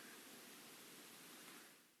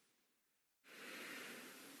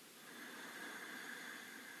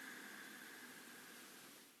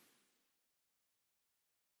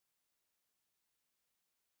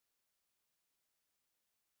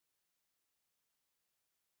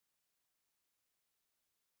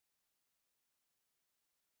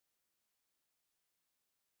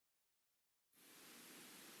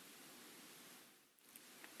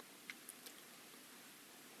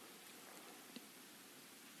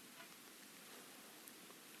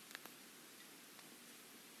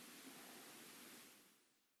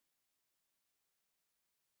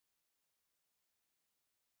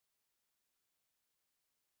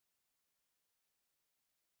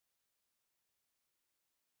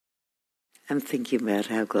 I'm thinking about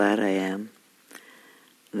how glad I am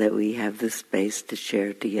that we have this space to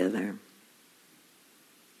share together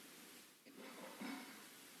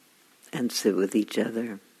and sit with each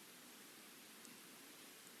other.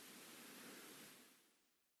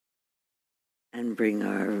 And bring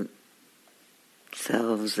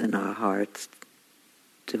ourselves and our hearts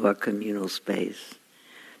to our communal space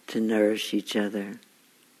to nourish each other.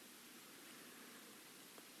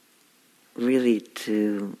 Really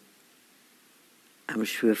to, I'm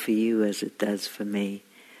sure for you as it does for me,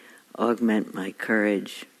 augment my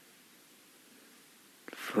courage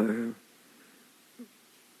for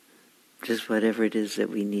just whatever it is that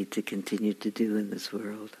we need to continue to do in this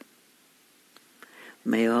world.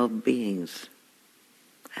 May all beings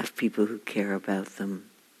have people who care about them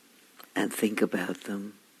and think about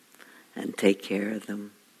them and take care of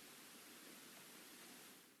them.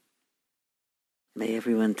 May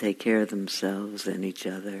everyone take care of themselves and each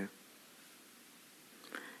other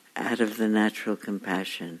out of the natural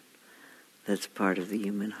compassion that's part of the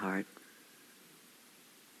human heart.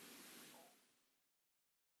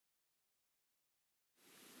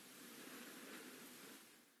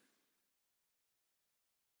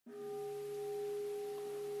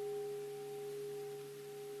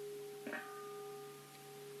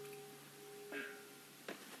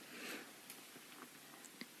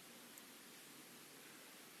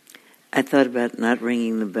 I thought about not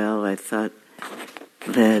ringing the bell. I thought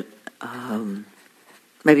that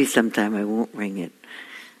maybe sometime I won't ring it.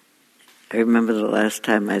 I remember the last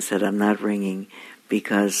time I said I'm not ringing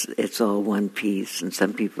because it's all one piece. And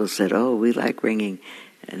some people said, oh, we like ringing.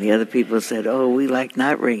 And the other people said, oh, we like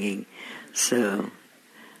not ringing. So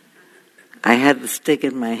I had the stick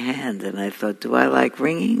in my hand and I thought, do I like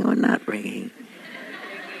ringing or not ringing?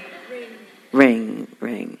 Ring.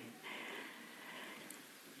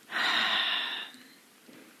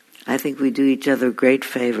 I think we do each other a great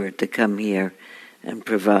favor to come here and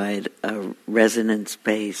provide a resonant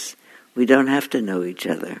space. We don't have to know each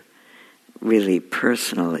other really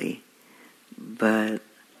personally, but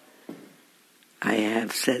I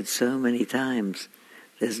have said so many times,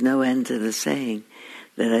 there's no end to the saying,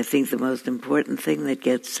 that I think the most important thing that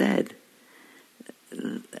gets said,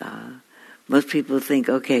 most people think,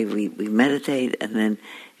 okay, we meditate and then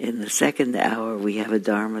in the second hour we have a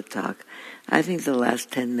Dharma talk. I think the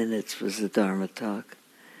last 10 minutes was the Dharma talk.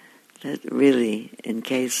 That really, in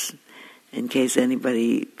case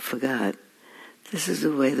anybody forgot, this is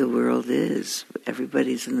the way the world is.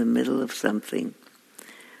 Everybody's in the middle of something,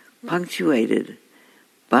 punctuated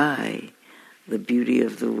by the beauty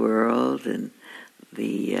of the world and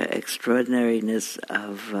the extraordinariness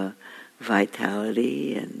of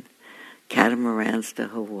vitality and catamarans to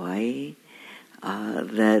Hawaii,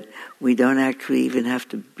 that we don't actually even have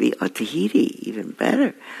to be, or Tahiti, even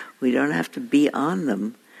better, we don't have to be on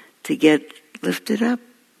them to get lifted up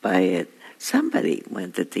by it. Somebody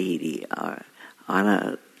went to Tahiti on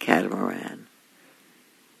a catamaran.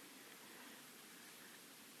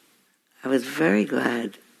 I was very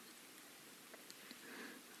glad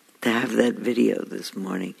to have that video this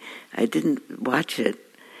morning. I didn't watch it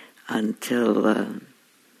until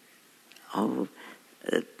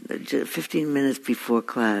 15 minutes before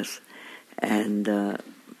class, and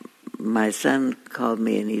my son called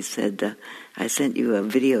me and he said, I sent you a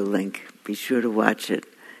video link, be sure to watch it.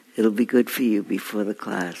 It'll be good for you before the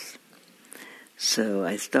class. So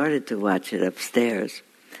I started to watch it upstairs,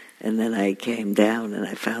 and then I came down and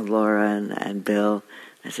I found Laura and Bill.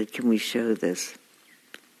 I said, can we show this?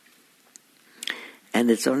 And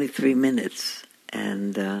it's only 3 minutes,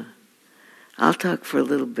 and I'll talk for a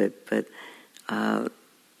little bit, but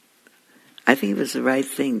I think it was the right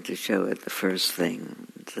thing to show it the first thing.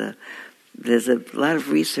 There's a lot of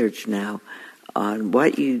research now on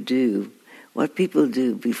what you do what people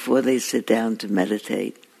do before they sit down to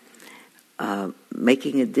meditate,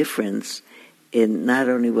 making a difference in not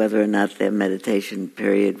only whether or not their meditation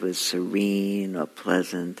period was serene or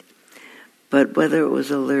pleasant, but whether it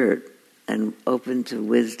was alert and open to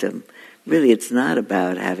wisdom. Really, it's not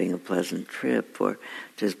about having a pleasant trip or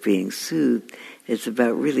just being soothed. It's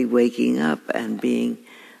about really waking up and being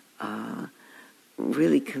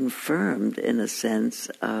really confirmed in a sense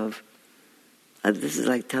of, this is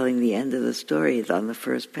like telling the end of the story. It's on the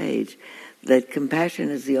first page, that compassion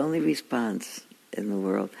is the only response in the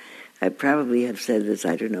world. I probably have said this,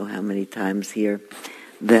 I don't know how many times here,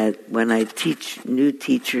 that when I teach new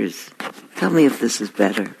teachers, tell me if this is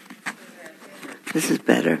better. This is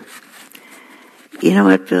better. You know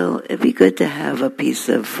what, Bill? It'd be good to have a piece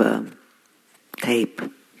of tape.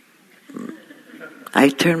 I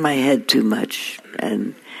turn my head too much,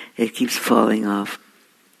 and it keeps falling off.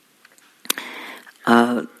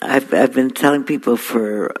 I've been telling people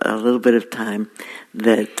for a little bit of time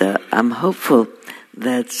that I'm hopeful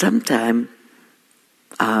that sometime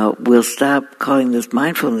we'll stop calling this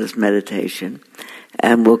mindfulness meditation,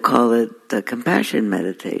 and we'll call it the compassion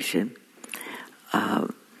meditation,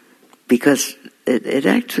 because it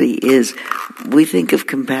actually is. We think of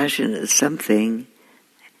compassion as something.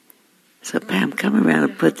 So Pam, come around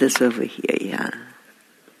and put this over here, yeah.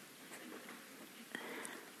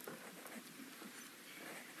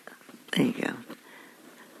 There you go.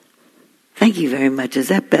 Thank you very much. Is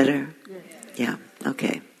that better? Yeah,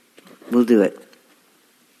 okay. We'll do it.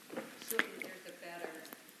 Sylvia, there's a better,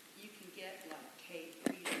 you can get like tape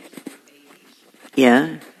readers for babies. Yeah.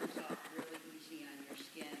 It comes off really easy on your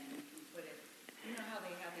skin, and you can put it, you know how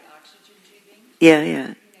they have the oxygen tubing? Yeah,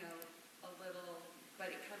 yeah.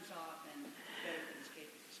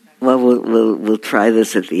 Well, we'll try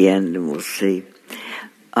this at the end, and we'll see.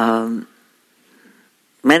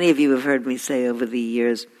 Many of you have heard me say over the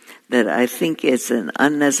years that I think it's an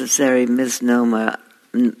unnecessary misnomer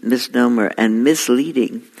and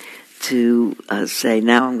misleading to say,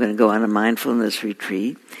 now I'm going to go on a mindfulness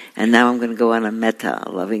retreat, and now I'm going to go on a metta,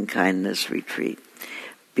 a loving kindness retreat,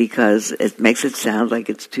 because it makes it sound like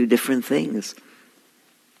it's two different things.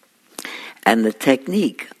 And the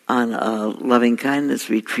technique on a loving kindness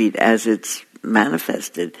retreat, as it's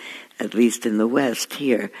manifested, at least in the West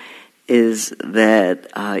here, is that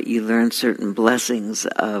you learn certain blessings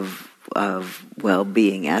of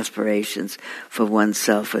well-being, aspirations for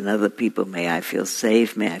oneself and other people. May I feel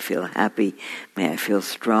safe, may I feel happy, may I feel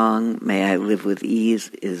strong, may I live with ease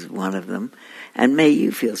is one of them. And may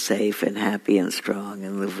you feel safe and happy and strong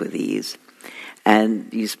and live with ease.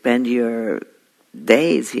 And you spend your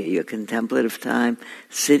days here, your contemplative time,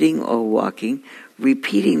 sitting or walking,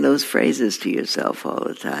 repeating those phrases to yourself all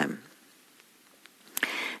the time.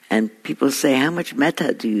 And people say, how much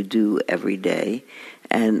metta do you do every day?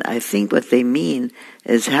 And I think what they mean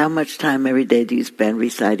is, how much time every day do you spend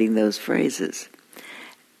reciting those phrases?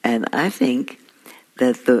 And I think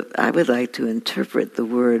that I would like to interpret the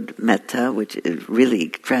word metta, which really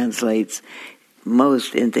translates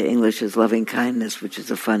most into English as loving kindness, which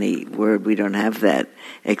is a funny word. We don't have that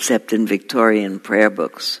except in Victorian prayer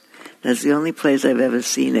books. That's the only place I've ever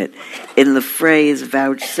seen it. In the phrase,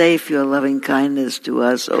 vouchsafe your loving kindness to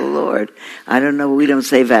us, O Lord. I don't know, we don't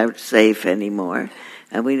say vouchsafe anymore,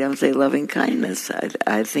 and we don't say loving kindness.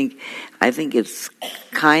 I think it's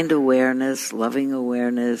kind awareness, loving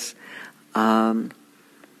awareness, kind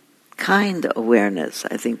awareness,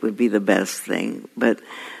 I think would be the best thing. But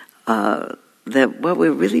that what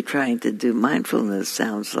we're really trying to do, mindfulness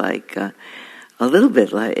sounds like a little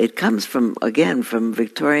bit like, it comes from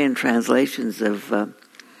Victorian translations of the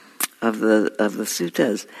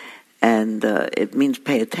suttas, and it means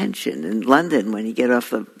pay attention. In London, when you get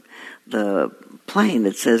off the plane,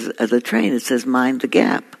 it says the train, it says mind the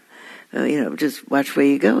gap. Just watch where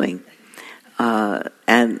you're going,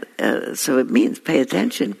 and so it means pay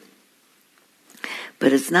attention.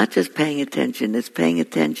 But it's not just paying attention; it's paying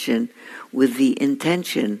attention with the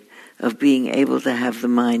intention of being able to have the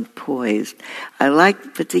mind poised. I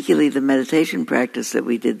like particularly the meditation practice that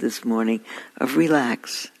we did this morning of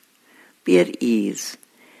relax, be at ease.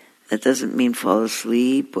 That doesn't mean fall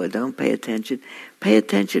asleep or don't pay attention. Pay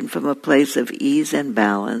attention from a place of ease and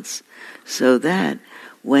balance, so that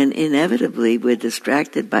when inevitably we're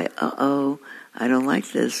distracted by, uh-oh, I don't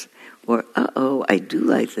like this, or uh-oh, I do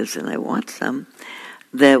like this and I want some,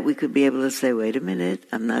 that we could be able to say, wait a minute,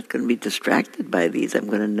 I'm not going to be distracted by these. I'm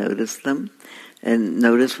going to notice them and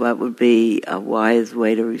notice what would be a wise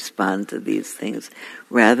way to respond to these things,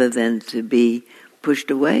 rather than to be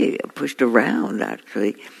pushed away, pushed around,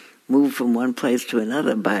 actually, moved from one place to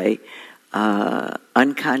another by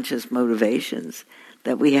unconscious motivations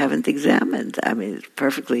that we haven't examined. I mean, it's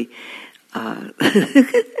perfectly,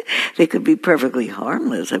 they could be perfectly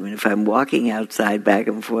harmless. I mean, if I'm walking outside back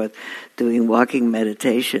and forth doing walking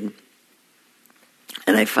meditation,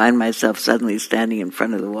 and I find myself suddenly standing in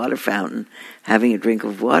front of the water fountain having a drink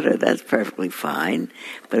of water, that's perfectly fine.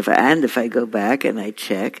 But if I go back and I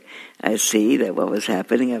check, I see that what was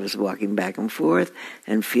happening, I was walking back and forth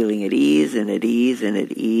and feeling at ease and at ease and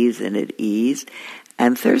at ease and at ease.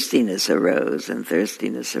 And thirstiness arose,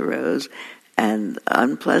 and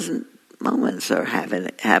unpleasant moments are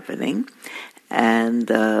happening. And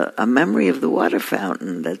a memory of the water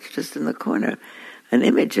fountain that's just in the corner, an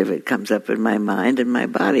image of it comes up in my mind, and my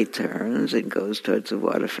body turns and goes towards the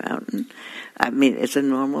water fountain. I mean, it's a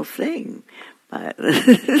normal thing.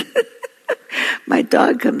 My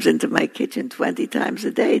dog comes into my kitchen 20 times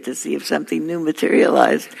a day to see if something new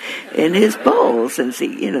materialized in his bowls, and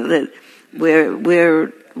see, that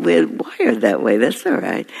we're wired that way. That's all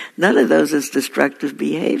right. None of those is destructive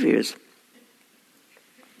behaviors.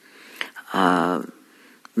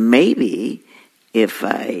 Maybe if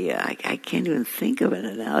I can't even think of an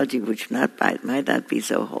analogy which might not be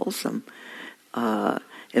so wholesome.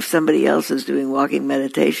 If somebody else is doing walking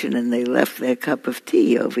meditation and they left their cup of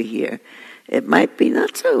tea over here, it might be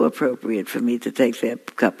not so appropriate for me to take their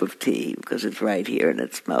cup of tea because it's right here and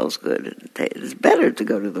it smells good. It's better to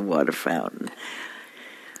go to the water fountain.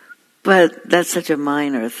 But that's such a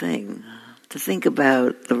minor thing, to think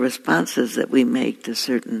about the responses that we make to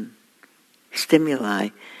certain stimuli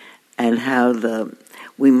and how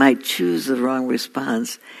we might choose the wrong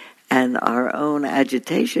response, and our own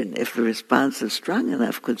agitation, if the response is strong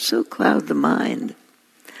enough, could so cloud the mind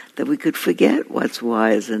that we could forget what's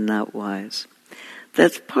wise and not wise.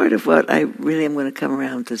 That's part of what I really am going to come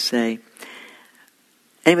around to say.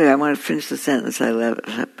 Anyway, I want to finish the sentence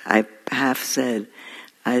I half said.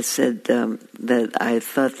 I said that I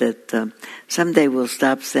thought that someday we'll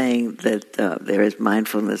stop saying that there is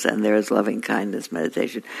mindfulness and there is loving-kindness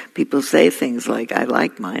meditation. People say things like, I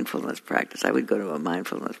like mindfulness practice. I would go to a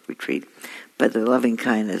mindfulness retreat. But the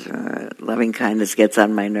loving-kindness gets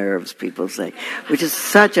on my nerves, people say, which is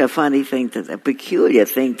such a funny thing, a peculiar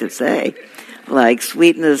thing to say. Like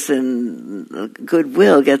sweetness and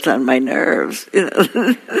goodwill gets on my nerves.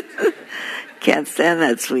 Can't stand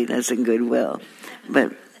that sweetness and goodwill.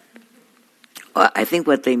 But I think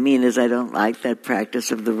what they mean is I don't like that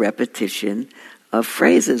practice of the repetition of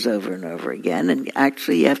phrases over and over again. And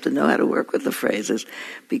actually you have to know how to work with the phrases,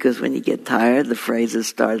 because when you get tired, the phrases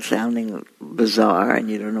start sounding bizarre and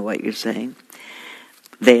you don't know what you're saying.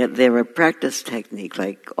 They're a practice technique,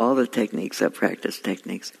 like all the techniques are practice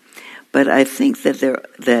techniques. But I think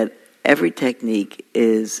that every technique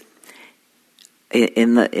is,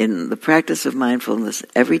 in the practice of mindfulness,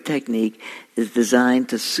 every technique is designed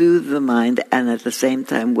to soothe the mind and at the same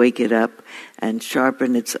time wake it up and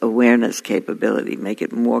sharpen its awareness capability, make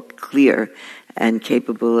it more clear and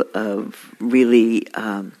capable of really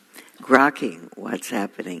grokking what's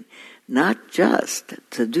happening. Not just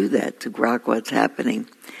to do that, to grok what's happening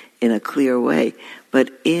in a clear way,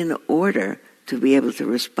 but in order to be able to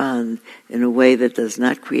respond in a way that does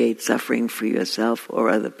not create suffering for yourself or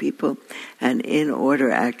other people, and in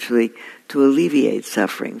order actually to alleviate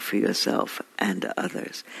suffering for yourself and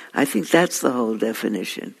others. I think that's the whole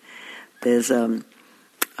definition. There's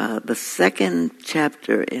the second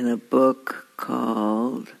chapter in a book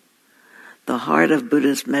called The Heart of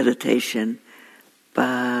Buddhist Meditation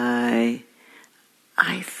by,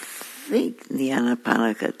 I think,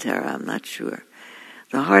 Nyanaponika Thera, I'm not sure.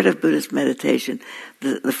 The Heart of Buddhist Meditation.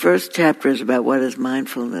 The first chapter is about what is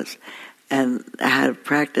mindfulness and how to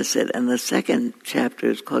practice it. And the second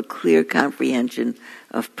chapter is called Clear Comprehension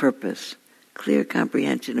of Purpose. Clear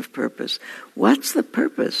Comprehension of Purpose. What's the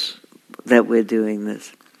purpose that we're doing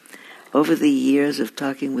this? Over the years of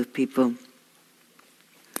talking with people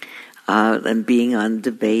and being on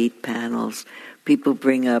debate panels, people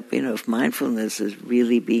bring up, if mindfulness is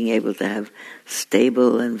really being able to have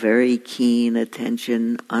stable and very keen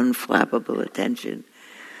attention, unflappable attention.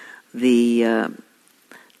 The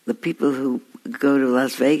people who go to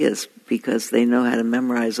Las Vegas because they know how to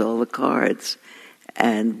memorize all the cards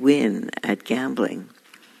and win at gambling,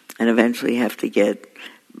 and eventually have to get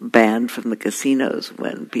banned from the casinos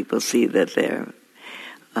when people see that they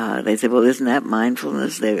say, well, isn't that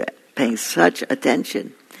mindfulness? They're paying such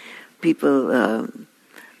attention. People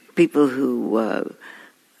who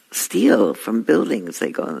steal from buildings.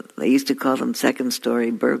 They used to call them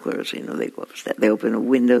second-story burglars. They go upstairs, they open a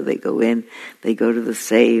window, they go in, they go to the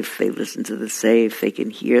safe, they listen to the safe, they can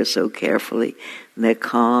hear so carefully, and they're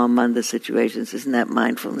calm under situations. Isn't that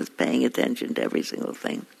mindfulness, paying attention to every single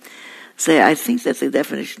thing? I think that the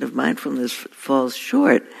definition of mindfulness falls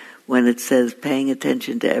short when it says paying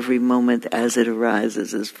attention to every moment as it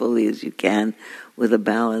arises as fully as you can with a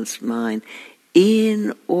balanced mind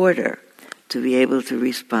in order to be able to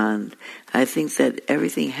respond. I think that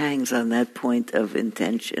everything hangs on that point of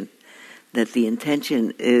intention, that the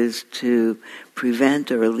intention is to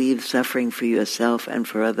prevent or relieve suffering for yourself and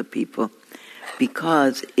for other people,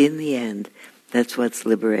 because in the end, that's what's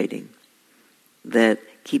liberating. That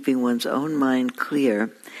keeping one's own mind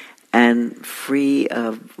clear and free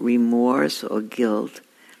of remorse or guilt.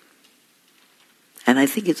 And I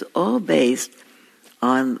think it's all based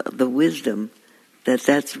on the wisdom that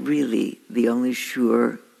that's really the only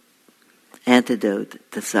sure antidote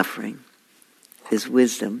to suffering, is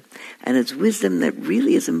wisdom. And it's wisdom that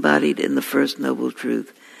really is embodied in the first noble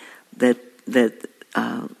truth, that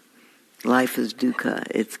life is dukkha.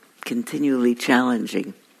 It's continually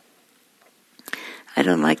challenging. I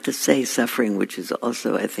don't like to say suffering, which is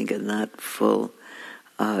also, I think, a not full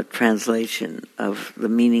translation of the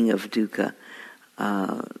meaning of dukkha.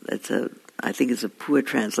 I think it's a poor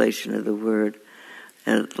translation of the word.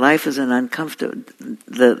 Life is an uncomfortable.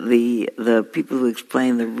 The people who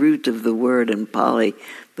explain the root of the word in Pali,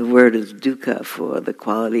 the word is dukkha for the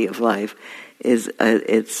quality of life.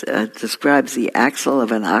 It describes the axle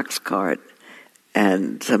of an ox cart.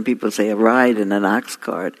 And some people say a ride in an ox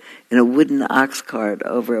cart, in a wooden ox cart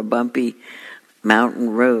over a bumpy mountain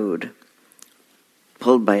road,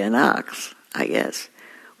 pulled by an ox, I guess,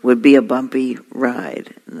 would be a bumpy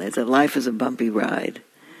ride. And they said life is a bumpy ride.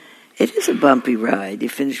 It is a bumpy ride. You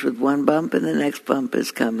finish with one bump and the next bump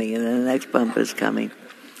is coming and then the next bump is coming.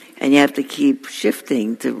 And you have to keep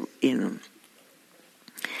shifting to,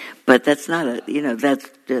 But that's not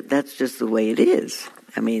that's just the way it is.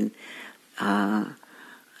 I mean, I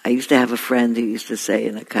used to have a friend who used to say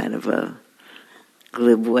in a kind of a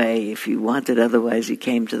glib way, if you wanted otherwise, you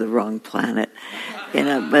came to the wrong planet.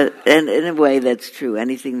 But and in a way that's true.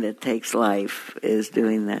 Anything that takes life is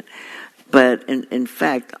doing that. But in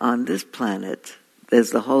fact, on this planet,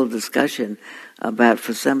 there's the whole discussion about,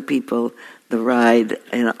 for some people, the ride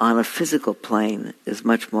on a physical plane is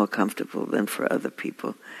much more comfortable than for other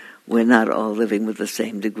people. We're not all living with the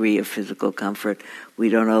same degree of physical comfort. We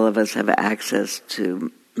don't all of us have access to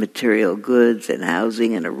material goods and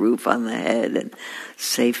housing and a roof on the head and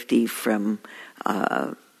safety from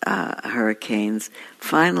hurricanes.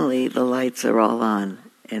 Finally, the lights are all on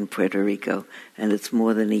in Puerto Rico, and it's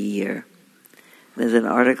more than a year. There's an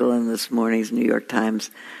article in this morning's New York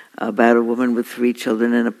Times about a woman with 3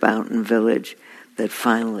 children in a mountain village that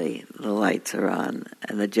finally the lights are on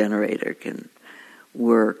and the generator can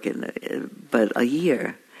work, but a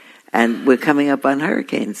year. And we're coming up on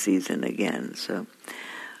hurricane season again. So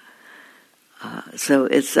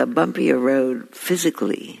it's a bumpier road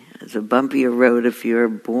physically. It's a bumpier road if you're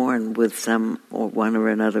born with one or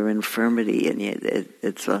another infirmity, and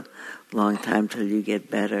it's a long time till you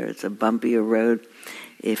get better. It's a bumpier road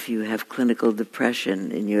if you have clinical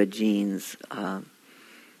depression in your genes.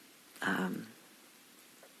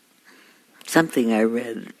 Something I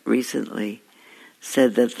read recently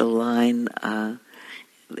said that the line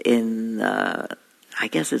in, I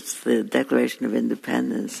guess it's the Declaration of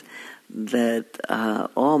Independence, that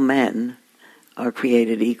all men are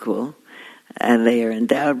created equal, and they are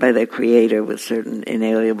endowed by their Creator with certain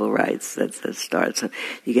inalienable rights. That's the start. So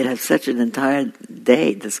you could have such an entire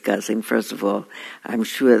day discussing, first of all, I'm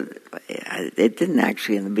sure it didn't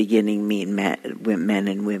actually in the beginning mean men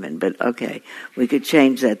and women, but okay, we could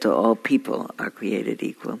change that to all people are created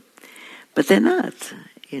equal. But they're not,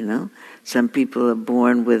 Some people are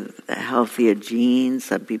born with healthier genes.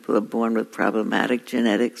 Some people are born with problematic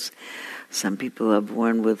genetics. Some people are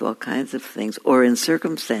born with all kinds of things, or in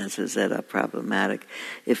circumstances that are problematic.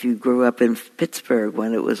 If you grew up in Pittsburgh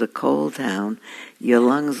when it was a coal town, your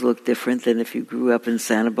lungs look different than if you grew up in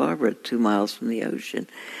Santa Barbara, 2 miles from the ocean.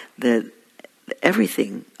 That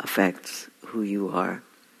everything affects who you are,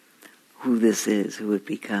 who this is, who it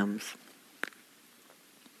becomes.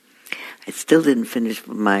 I still didn't finish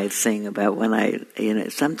my thing about when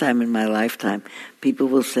sometime in my lifetime, people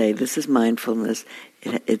will say, this is mindfulness.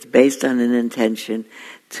 It's based on an intention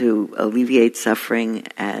to alleviate suffering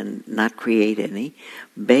and not create any,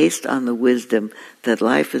 based on the wisdom that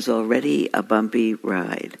life is already a bumpy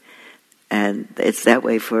ride. And it's that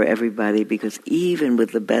way for everybody, because even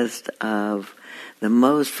with the best of the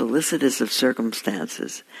most felicitous of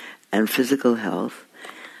circumstances and physical health,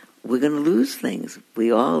 we're going to lose things.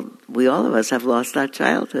 We all of us have lost our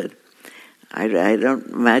childhood. I don't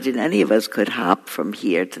imagine any of us could hop from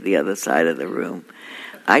here to the other side of the room.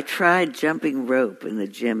 I tried jumping rope in the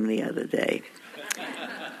gym the other day.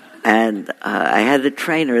 And I had the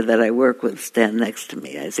trainer that I work with stand next to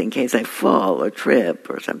me. I said, in case I fall or trip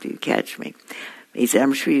or something, you catch me. He said,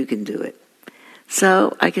 I'm sure you can do it.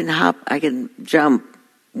 So I can jump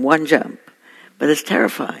one jump, but it's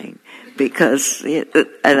terrifying because,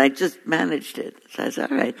 and I just managed it. So I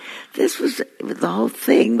said, all right, the whole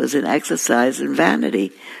thing was an exercise in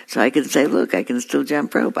vanity. So I can say, look, I can still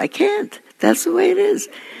jump rope. I can't. That's the way it is.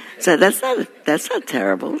 So that's not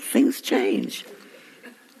terrible. Things change.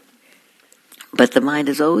 But the mind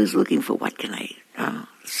is always looking for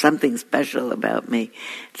something special about me.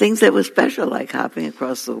 Things that were special, like hopping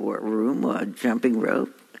across the room or jumping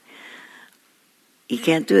rope. You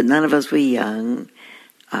can't do it. None of us were young.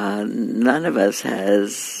 None of us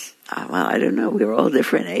has, I don't know, we're all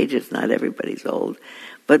different ages. Not everybody's old.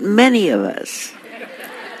 But many of us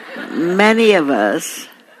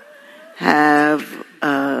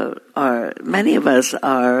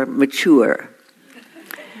are mature.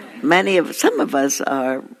 Some of us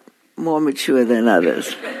are more mature than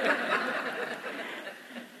others.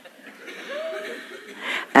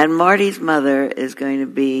 And Marty's mother is going to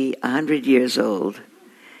be 100 years old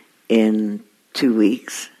in 2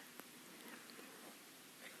 weeks.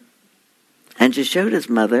 And Jashoda's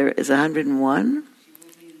mother is 101.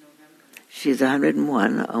 She's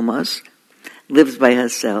 101 almost. Lives by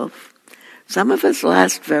herself. Some of us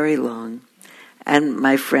last very long. And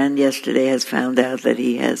my friend yesterday has found out that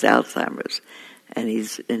he has Alzheimer's. And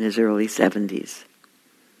he's in his early 70s.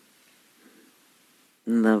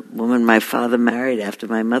 And the woman my father married after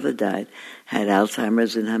my mother died had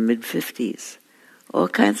Alzheimer's in her mid-50s. All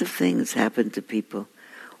kinds of things happen to people.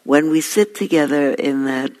 When we sit together in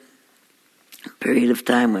that period of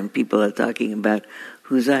time when people are talking about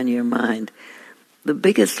who's on your mind, the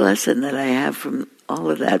biggest lesson that I have from all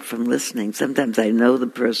of that, from listening, sometimes I know the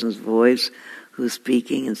person's voice who's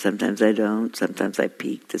speaking, and sometimes I don't. Sometimes I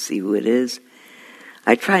peek to see who it is.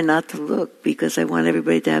 I try not to look because I want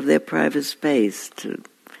everybody to have their private space, to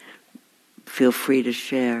feel free to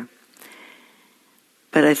share.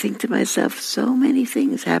 But I think to myself, so many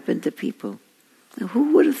things happen to people. Now,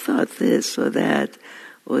 who would have thought this or that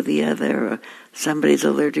or the other? Or somebody's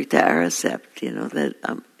allergic to Aricept,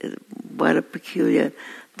 that what a peculiar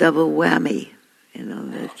double whammy,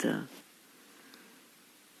 that...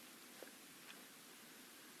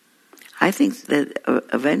 I think that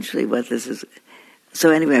eventually what this is... So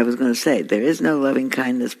anyway, I was going to say, there is no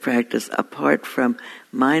loving-kindness practice apart from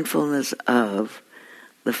mindfulness of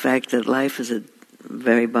the fact that life is a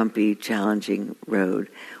very bumpy, challenging road.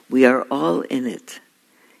 We are all in it.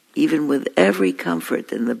 Even with every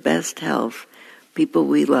comfort and the best health, people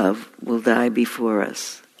we love will die before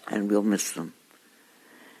us, and we'll miss them.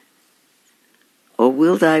 Or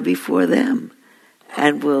we'll die before them,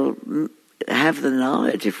 and we'll have the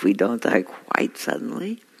knowledge, if we don't die quite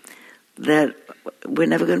suddenly, that we're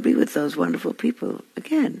never going to be with those wonderful people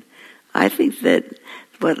again. I think that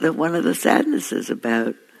one of the sadnesses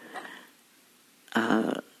about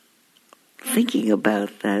thinking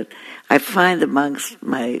about that, I find amongst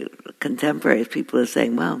my contemporaries, people are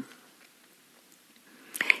saying, well,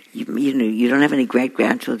 you don't have any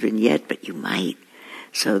great-grandchildren yet, but you might.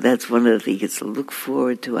 So that's one of the things to look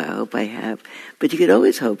forward to. I hope I have. But you could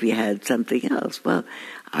always hope you had something else. Well,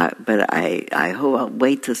 I hope I'll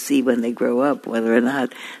wait to see when they grow up whether or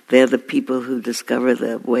not they're the people who discover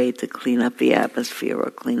the way to clean up the atmosphere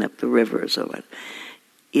or clean up the rivers or what.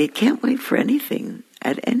 You can't wait for anything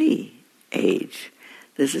at any age.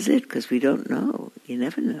 This is it, because we don't know. You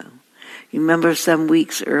never know. You remember some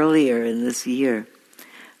weeks earlier in this year,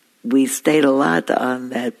 we stayed a lot on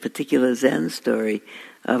that particular Zen story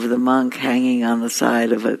of the monk hanging on the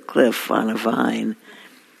side of a cliff on a vine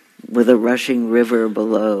with a rushing river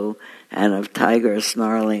below and a tiger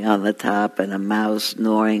snarling on the top and a mouse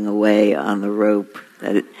gnawing away on the rope,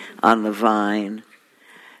 on the vine,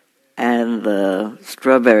 and the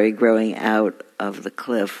strawberry growing out of the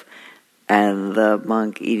cliff and the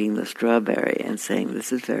monk eating the strawberry and saying,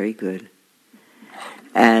 this is very good.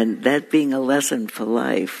 And that being a lesson for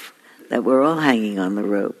life, that we're all hanging on the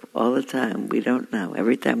rope all the time. We don't know.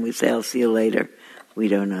 Every time we say, I'll see you later, we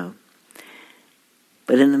don't know.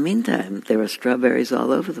 But in the meantime, there are strawberries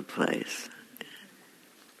all over the place.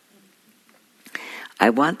 I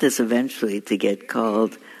want this eventually to get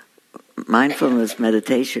called mindfulness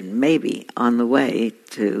meditation, maybe on the way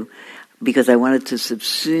to, because I wanted to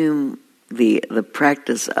subsume the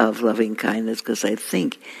practice of loving kindness, because I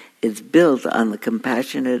think it's built on the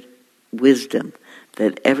compassionate wisdom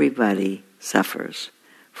that everybody suffers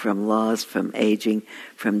from loss, from aging,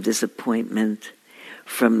 from disappointment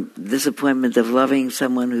of loving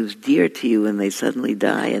someone who's dear to you and they suddenly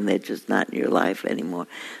die and they're just not in your life anymore.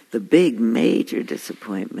 The big, major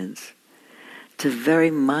disappointments to very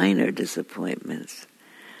minor disappointments.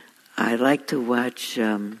 I like to watch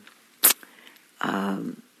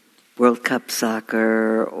World Cup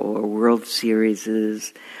soccer or World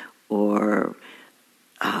Series or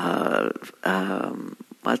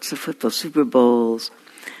watch the football, Super Bowls.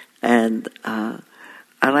 And I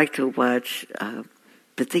like to watch,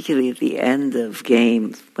 particularly at the end of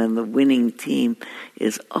games, when the winning team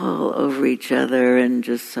is all over each other and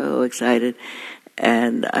just so excited.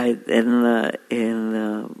 And in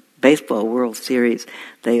the baseball World Series,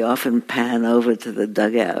 they often pan over to the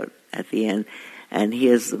dugout at the end, and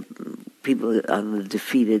here's the people on the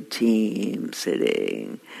defeated team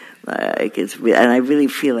sitting like it's. And I really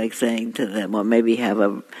feel like saying to them, or maybe have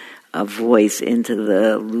a voice into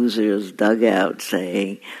the loser's dugout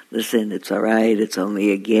saying, "Listen, it's all right. It's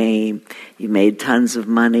only a game. You made tons of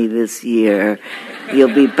money this year.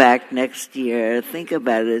 You'll be back next year. Think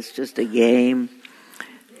about it. It's just a game."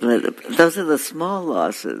 Those are the small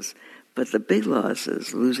losses, but the big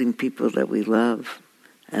losses, losing people that we love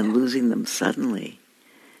and losing them suddenly,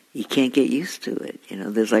 you can't get used to it.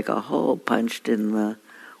 There's like a hole punched in the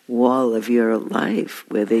wall of your life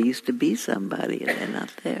where there used to be somebody and they're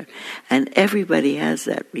not there. And everybody has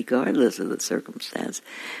that, regardless of the circumstance.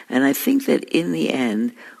 And I think that in the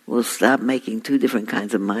end, we'll stop making two different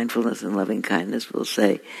kinds of mindfulness and loving kindness. We'll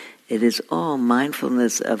say, it is all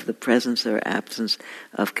mindfulness of the presence or absence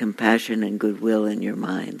of compassion and goodwill in your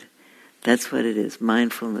mind. That's what it is,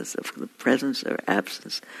 mindfulness of the presence or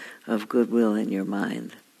absence of goodwill in your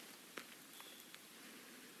mind.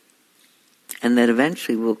 And that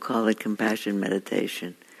eventually we'll call it compassion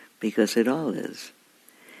meditation, because it all is.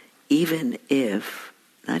 Even if,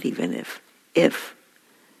 not even if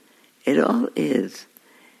it all is.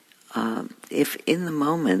 If in the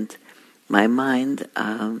moment my mind,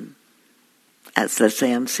 let's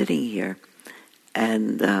say I'm sitting here,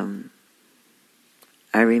 and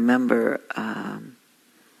I remember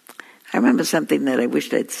something that I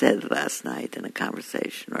wished I'd said last night in a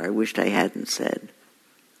conversation, or I wished I hadn't said,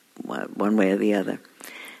 one way or the other.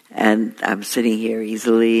 And I'm sitting here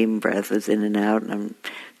easily, and breath is in and out, and I'm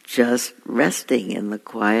just resting in the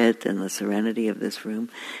quiet and the serenity of this room.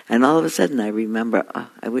 And all of a sudden I remember,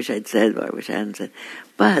 I wish I'd said, or I wish I hadn't said,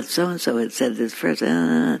 but so-and-so had said this first,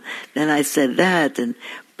 then I said that,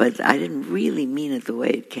 but I didn't really mean it the way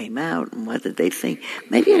it came out, and what did they think?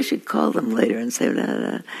 Maybe I should call them later and say,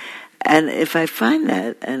 And if I find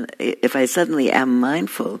that, and if I suddenly am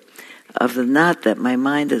mindful of the knot that my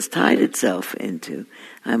mind has tied itself into,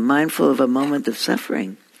 I'm mindful of a moment of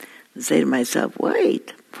suffering, and say to myself,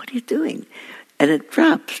 wait, what are you doing? And it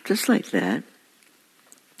drops just like that.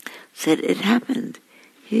 Said, it happened.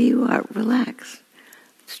 Here you are, relax.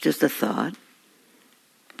 It's just a thought.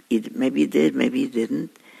 Maybe you did, maybe you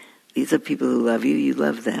didn't. These are people who love you, you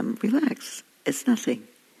love them. Relax. It's nothing.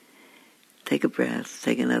 Take a breath,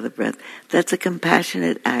 take another breath. That's a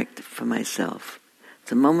compassionate act for myself.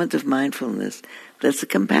 It's a moment of mindfulness. That's a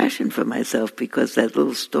compassion for myself, because that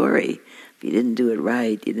little story, if you didn't do it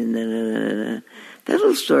right, you didn't, that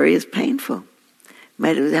little story is painful.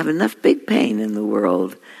 Might have enough big pain in the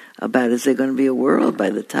world about, is there going to be a world by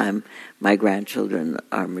the time my grandchildren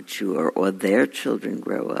are mature or their children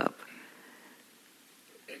grow up?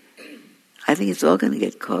 I think it's all going to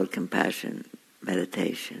get called compassion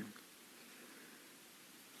meditation.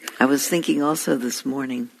 I was thinking also this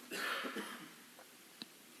morning,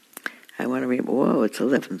 I want to remember, whoa, it's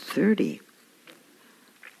 11:30.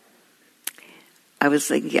 I was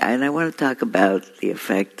thinking, and I want to talk about the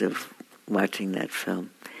effect of watching that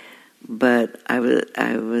film, but I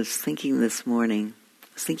was thinking this morning,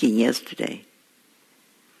 yesterday.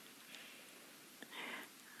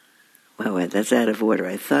 Well, that's out of order.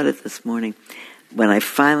 I thought it this morning when I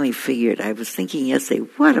finally figured. I was thinking yesterday,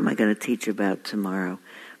 what am I going to teach about tomorrow?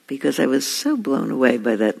 Because I was so blown away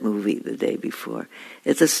by that movie the day before.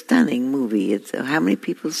 It's a stunning movie. How many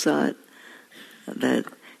people saw it?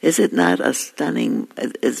 Is it not a stunning?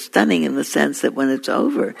 It's stunning in the sense that when it's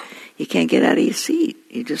over, you can't get out of your seat.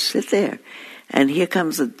 You just sit there. And here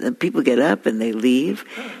comes the people get up and they leave,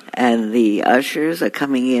 and the ushers are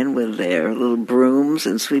coming in with their little brooms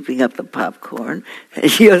and sweeping up the popcorn,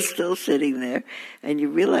 and you're still sitting there, and you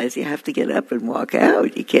realize you have to get up and walk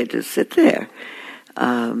out. You can't just sit there.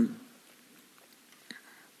 So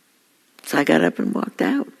I got up and walked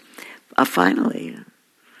out. finally,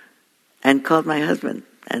 and called my husband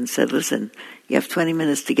and said, "Listen, you have 20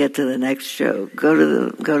 minutes to get to the next show. Go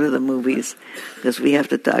to the movies, because we have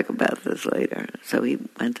to talk about this later." So he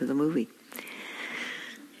went to the movie.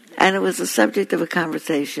 And it was the subject of a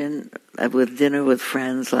conversation with dinner with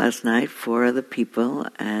friends last night, 4 other people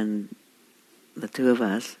and the 2 of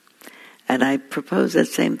us. And I proposed that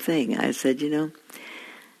same thing. I said,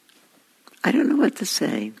 I don't know what to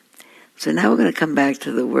say. So now we're going to come back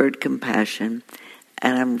to the word compassion.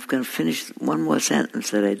 And I'm going to finish one more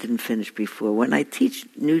sentence that I didn't finish before. When I teach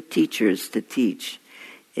new teachers to teach,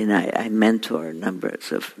 and I mentor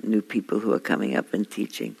numbers of new people who are coming up and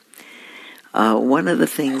teaching, one of the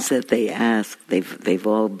things that they ask, they've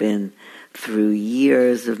all been through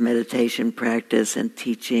years of meditation practice and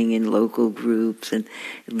teaching in local groups and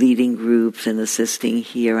leading groups and assisting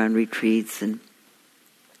here on retreats, and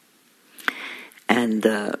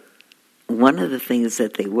one of the things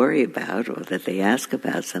that they worry about, or that they ask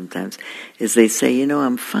about sometimes, is they say,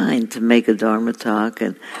 I'm fine to make a Dharma talk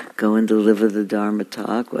and go and deliver the Dharma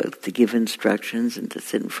talk, or to give instructions and to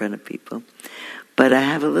sit in front of people. But I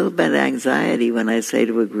have a little bit of anxiety when I say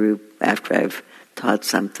to a group after I've taught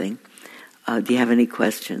something, do you have any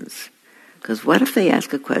questions? Because what if they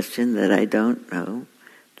ask a question that I don't know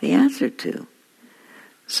the answer to?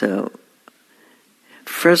 So,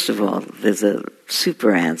 first of all, there's a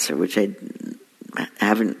super answer, which I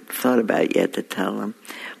haven't thought about yet to tell them.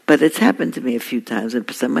 But it's happened to me a few times,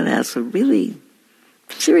 and someone asks a really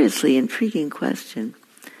seriously intriguing question.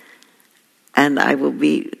 And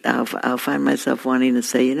I'll find myself wanting to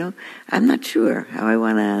say, I'm not sure how I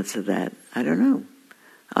want to answer that. I don't know.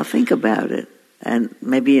 I'll think about it. And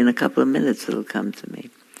maybe in a couple of minutes it'll come to me.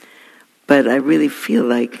 But I really feel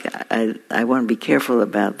like I want to be careful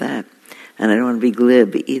about that. And I don't want to be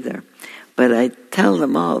glib either. But I tell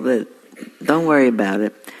them all that don't worry about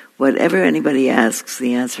it. Whatever anybody asks,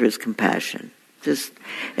 the answer is compassion.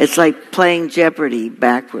 It's like playing Jeopardy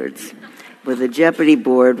backwards. With a Jeopardy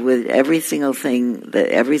board with every single thing,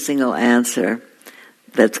 every single answer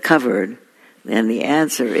that's covered, and the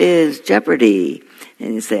answer is Jeopardy.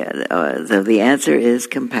 And you say, so the answer is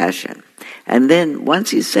compassion. And then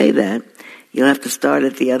once you say that, you'll have to start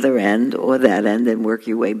at the other end or that end and work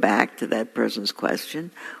your way back to that person's question,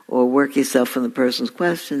 or work yourself from the person's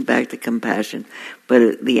question back to compassion.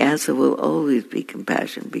 But the answer will always be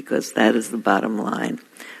compassion, because that is the bottom line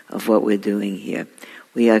of what we're doing here.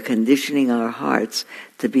 We are conditioning our hearts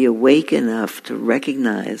to be awake enough to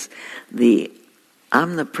recognize the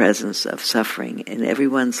omnipresence of suffering in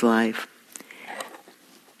everyone's life.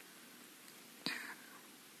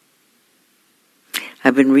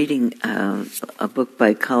 I've been reading a book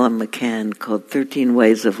by Colin McCann called 13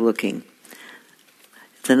 Ways of Looking.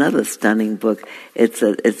 It's another stunning book. It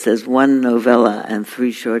says 1 novella and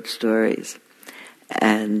 3 short stories.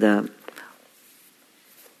 And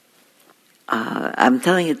I'm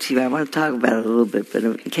telling it to you, I want to talk about it a little bit, but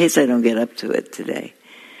in case I don't get up to it today,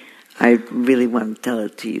 I really want to tell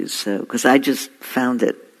it to you. So, because I just found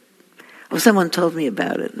it. Someone told me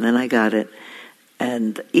about it, and then I got it.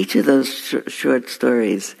 And each of those short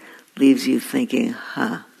stories leaves you thinking,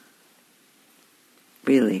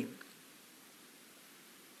 really?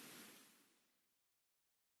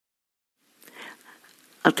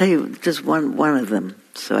 I'll tell you just one of them,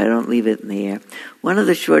 so I don't leave it in the air. One of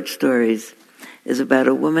the short stories is about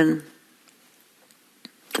a woman.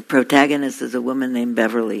 The protagonist is a woman named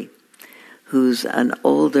Beverly, who's an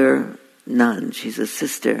older nun. She's a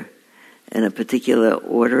sister in a particular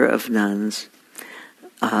order of nuns,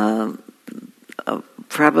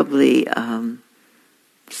 probably a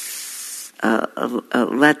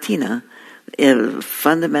Latina,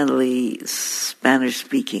 fundamentally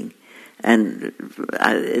Spanish-speaking. And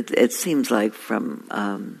it seems like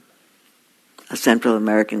from a Central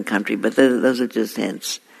American country, but those are just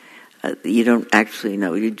hints. You don't actually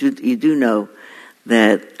know. You do know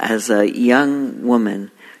that as a young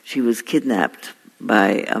woman, she was kidnapped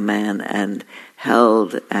by a man and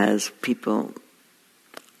held, as people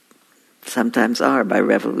sometimes are by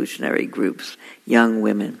revolutionary groups, young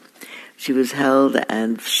women. She was held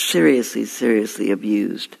and seriously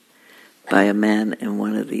abused by a man in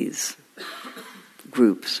one of these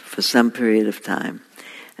groups for some period of time.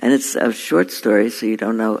 And it's a short story, so you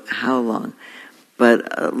don't know how long,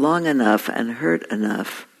 but long enough and hurt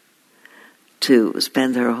enough to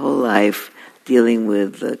spend her whole life dealing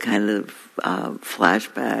with the kind of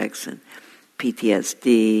flashbacks and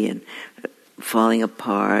PTSD and falling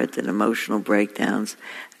apart and emotional breakdowns,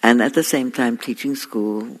 and at the same time teaching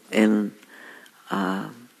school in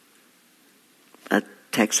a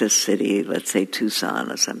Texas city, let's say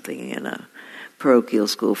Tucson or something, parochial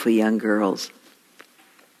school for young girls.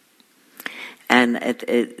 And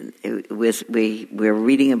we're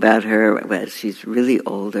reading about her. She's really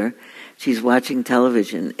older. She's watching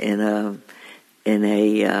television in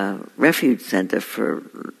a refuge center for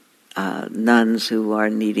nuns who are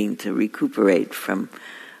needing to recuperate from.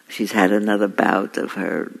 She's had another bout of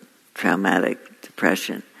her traumatic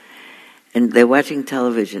depression, and they're watching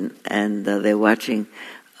television, and they're watching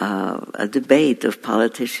a debate of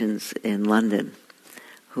politicians in London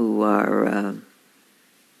who are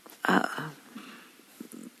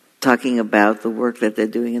talking about the work that they're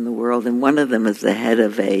doing in the world. And one of them is the head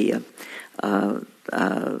of a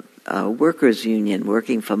workers' union,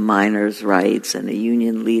 working for miners' rights, and a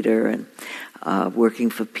union leader, and working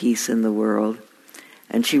for peace in the world.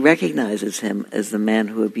 And she recognizes him as the man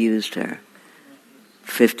who abused her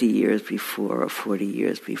 50 years before or 40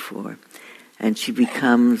 years before. And she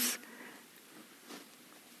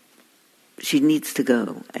needs to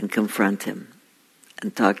go and confront him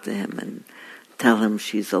and talk to him and tell him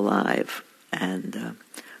she's alive and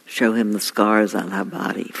show him the scars on her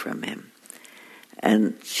body from him.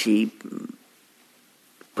 And she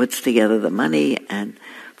puts together the money and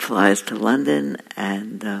flies to London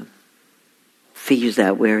and figures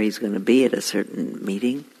out where he's going to be at a certain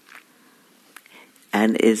meeting,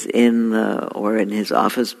 and is in his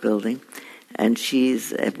office building, and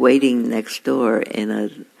she's waiting next door in a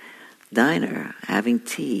diner having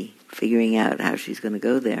tea, figuring out how she's going to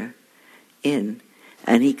go there and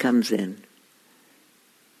he comes in.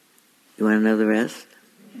 You want to know the rest?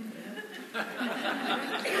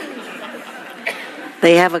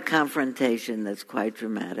 They have a confrontation that's quite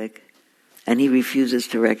dramatic, and he refuses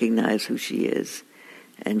to recognize who she is.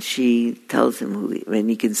 And she tells him and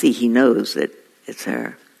you can see he knows that it's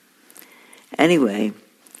her. Anyway,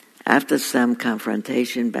 after some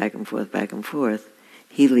confrontation, back and forth,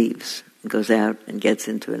 he leaves, goes out and gets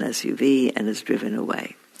into an SUV and is driven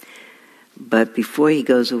away. But before he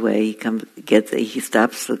goes away, he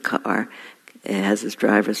stops the car, has his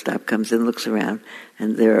driver stop, comes in, looks around,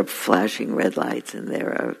 and there are flashing red lights, and there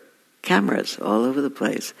are cameras all over the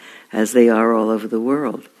place, as they are all over the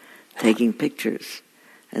world, taking pictures.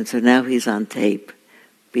 And so now he's on tape,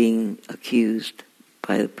 being accused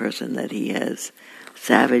by the person that he has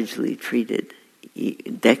savagely treated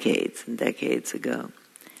decades and decades ago,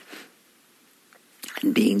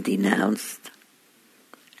 and being denounced.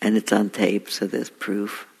 And it's on tape, so there's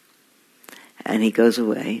proof. And he goes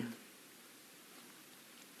away.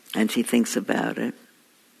 And she thinks about it.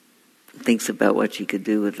 Thinks about what she could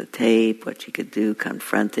do with the tape, what she could do,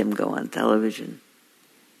 confront him, go on television.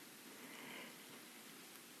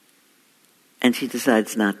 And she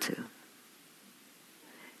decides not to.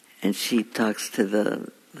 And she talks to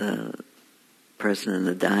the person in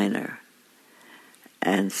the diner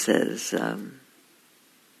and says,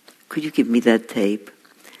 could you give me that tape?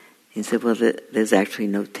 He said, well, there's actually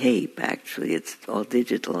no tape, actually. It's all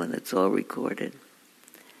digital and it's all recorded.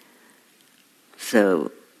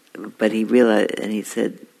 So, but he realized, and he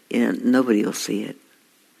said, nobody will see it.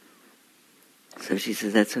 So she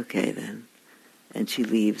says, that's okay then. And she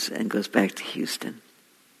leaves and goes back to Houston.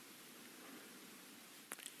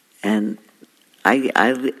 And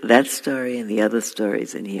that story and the other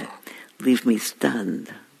stories in here leave me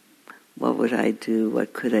stunned. What would I do?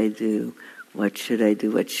 What could I do? What should I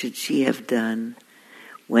do? What should she have done?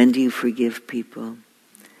 When do you forgive people?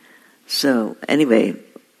 So, anyway,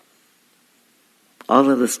 all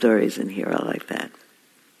of the stories in here are like that.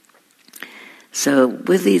 So,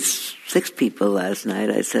 with these 6 people last night,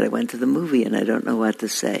 I said I went to the movie and I don't know what to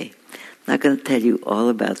say. I'm not going to tell you all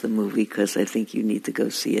about the movie because I think you need to go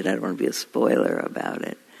see it. I don't want to be a spoiler about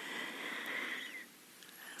it.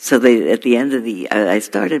 So at the end of I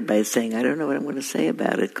started by saying, I don't know what I'm going to say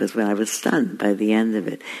about it, because when I was stunned by the end of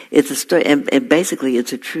it. It's a story, and basically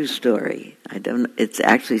it's a true story. It's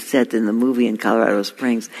actually set in the movie in Colorado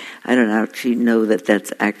Springs. I don't actually know that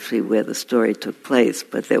that's actually where the story took place,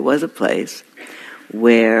 but there was a place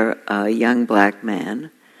where a young black man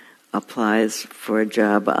applies for a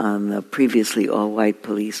job on the previously all-white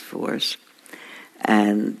police force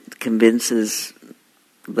and convinces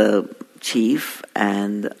the chief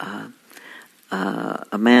and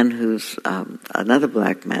a man who's another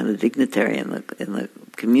black man, a dignitary in the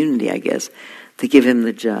community, I guess, to give him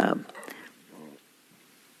the job.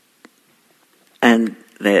 And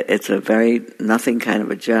it's a very nothing kind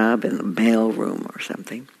of a job in the mail room or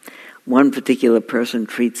something. One particular person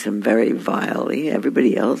treats him very vilely.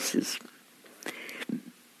 Everybody else is...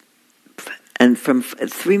 And from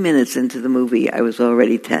 3 minutes into the movie, I was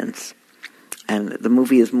already tense. And the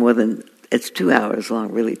movie is more than It's 2 hours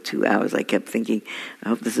long, really 2 hours. I kept thinking, I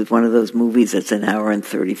hope this is one of those movies that's an hour and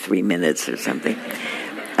 33 minutes or something.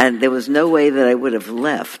 And there was no way that I would have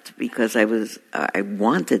left because I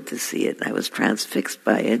wanted to see it. I was transfixed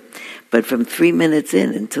by it. But from 3 minutes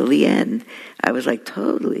in until the end, I was like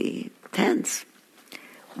totally tense.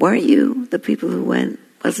 Weren't you the people who went?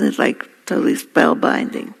 Wasn't it like totally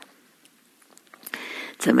spellbinding?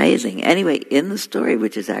 It's amazing. Anyway, in the story,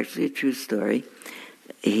 which is actually a true story,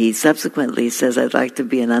 he subsequently says, I'd like to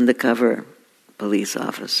be an undercover police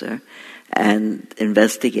officer and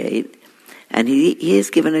investigate. And he is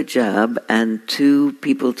given a job and 2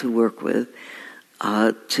 people to work with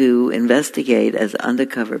to investigate as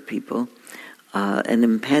undercover people an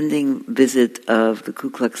impending visit of the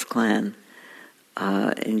Ku Klux Klan,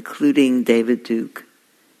 including David Duke,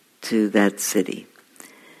 to that city.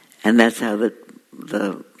 And that's how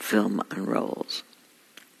the film unrolls.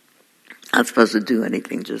 Not supposed to do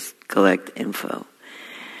anything, just collect info.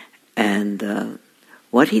 And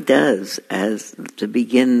what he does as to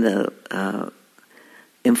begin the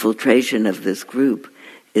infiltration of this group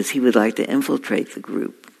is he would like to infiltrate the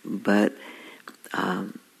group, but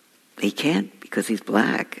he can't because he's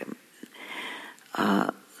black.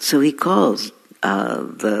 So he calls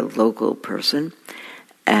the local person,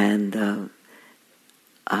 and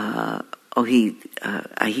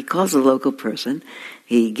he calls the local person.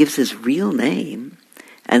 He gives his real name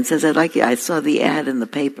and says, I saw the ad in the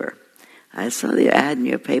paper. I saw the ad in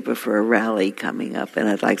your paper for a rally coming up, and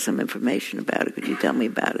I'd like some information about it. Could you tell me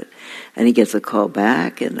about it? And he gets a call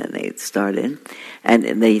back, and then they start in. And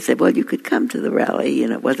then he said, well, you could come to the rally. You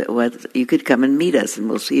know, you could come and meet us, and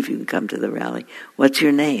we'll see if you can come to the rally. What's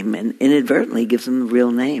your name? And inadvertently gives him the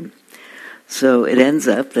real name. So it ends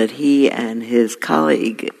up that he and his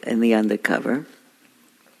colleague in the undercover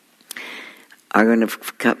are going to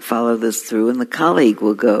follow this through, and the colleague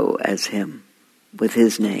will go as him with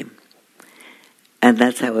his name. And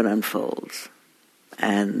that's how it unfolds.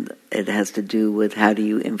 And it has to do with how do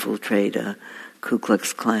you infiltrate a Ku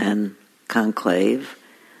Klux Klan conclave,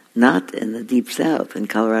 not in the Deep South, in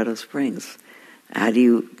Colorado Springs. How do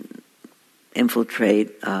you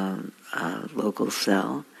infiltrate a local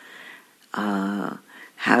cell?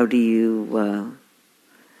 How do you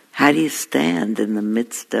stand in the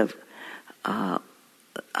midst of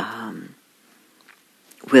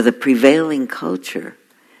where the prevailing culture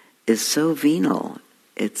is so venal,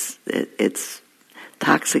 it's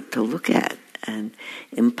toxic to look at and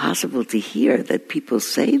impossible to hear that people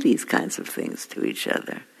say these kinds of things to each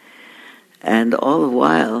other. And all the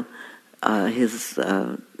while,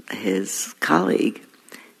 his colleague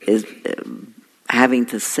is having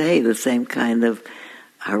to say the same kind of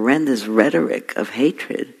horrendous rhetoric of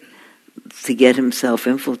hatred to get himself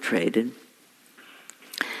infiltrated.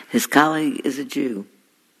 His colleague is a Jew.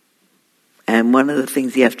 And one of the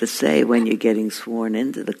things you have to say when you're getting sworn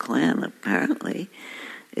into the Klan, apparently,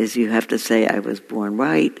 is you have to say, I was born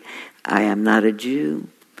white, I am not a Jew.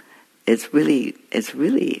 It's really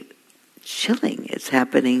chilling. It's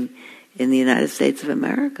happening in the United States of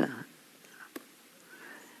America.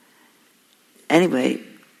 Anyway,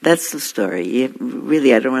 that's the story.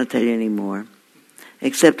 Really, I don't want to tell you any more.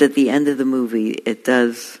 Except at the end of the movie, it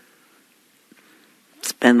does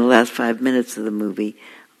spend the last 5 minutes of the movie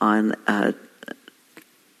on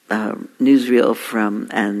newsreel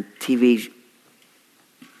and TV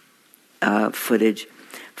footage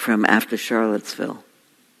from after Charlottesville.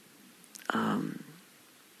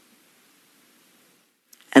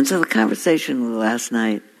 And so the conversation last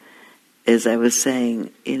night is I was saying,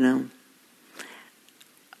 I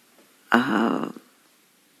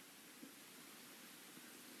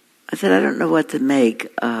said, I don't know what to make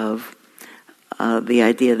of the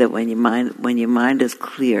idea that when your mind is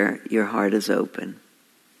clear, your heart is open.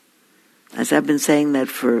 As I've been saying that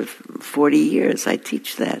for 40 years, I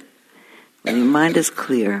teach that. When your mind is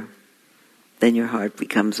clear, then your heart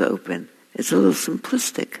becomes open. It's a little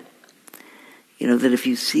simplistic. That if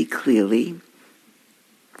you see clearly,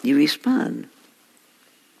 you respond.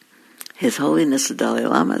 His Holiness the Dalai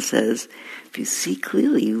Lama says, if you see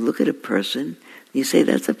clearly, you look at a person, you say,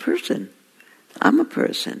 that's a person. I'm a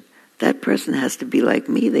person. That person has to be like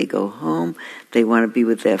me. They go home. They want to be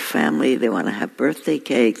with their family. They want to have birthday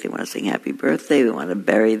cake. They want to sing happy birthday. They want to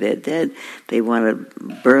bury their dead. They want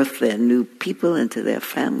to birth their new people into their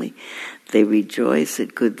family. They rejoice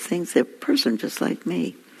at good things. They're a person just like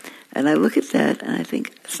me. And I look at that and I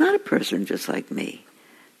think, it's not a person just like me.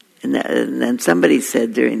 And then somebody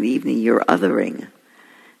said during the evening, you're othering.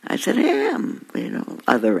 I said, I am,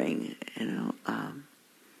 othering,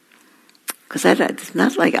 because it's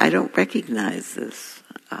not like I don't recognize this,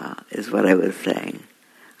 is what I was saying.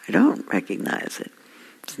 I don't recognize it.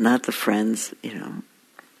 It's not the friends,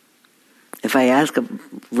 If I ask a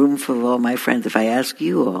room full of all my friends, if I ask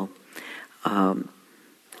you all,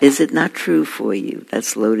 is it not true for you?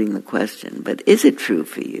 That's loading the question. But is it true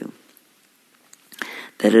for you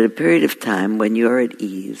that at a period of time when you're at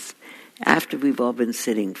ease, after we've all been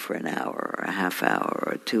sitting for an hour or a half hour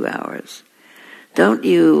or 2 hours, don't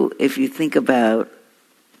you, if you think about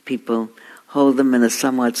people, hold them in a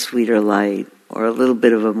somewhat sweeter light or a little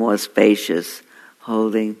bit of a more spacious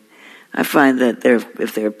holding? I find that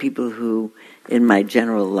if there are people who, in my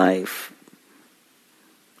general life,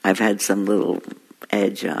 I've had some little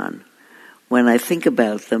edge on, when I think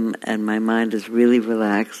about them and my mind is really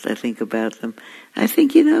relaxed, I think about them, I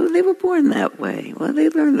think, they were born that way. Well, they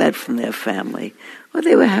learned that from their family. Or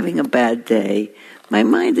they were having a bad day. My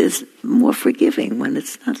mind is more forgiving when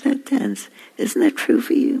it's not that tense. Isn't that true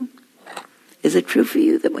for you? Is it true for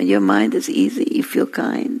you that when your mind is easy, you feel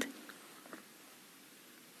kind?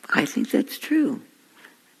 I think that's true.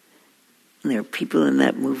 And there are people in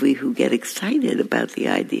that movie who get excited about the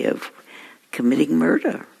idea of committing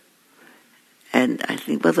murder. And I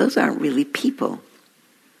think, well, those aren't really people.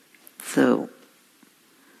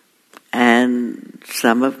 And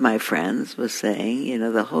some of my friends were saying,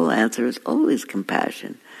 the whole answer is always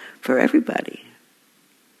compassion for everybody.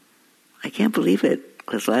 I can't believe it,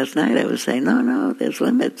 because last night I was saying, no, there's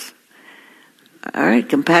limits. All right,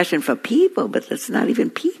 compassion for people, but that's not even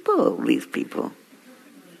people, these people.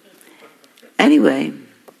 Anyway,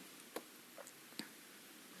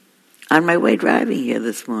 on my way driving here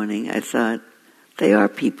this morning, I thought, they are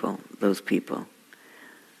people, those people.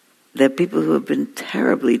 They're people who have been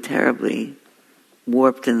terribly, terribly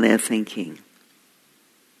warped in their thinking.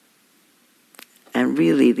 And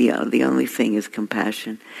really the only thing is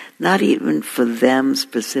compassion. Not even for them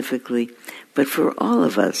specifically, but for all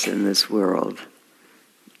of us in this world.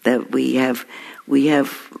 That we have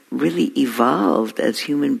really evolved as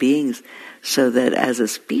human beings so that as a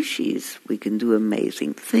species we can do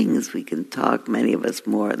amazing things. We can talk, many of us,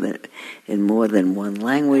 in more than one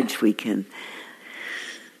language. We can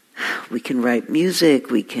write music,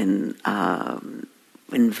 we can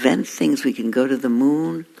invent things, we can go to the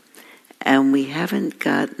moon, and we haven't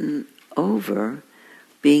gotten over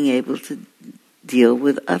being able to deal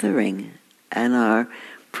with othering and our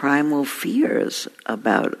primal fears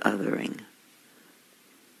about othering.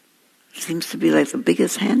 Seems to be like the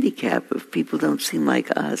biggest handicap if people don't seem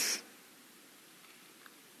like us.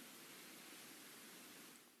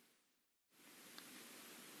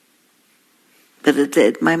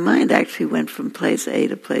 But my mind actually went from place A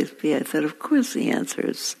to place B. I thought, of course the answer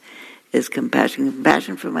is compassion.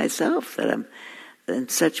 Compassion for myself, that I'm in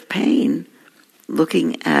such pain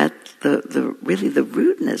looking at the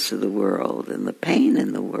rudeness of the world and the pain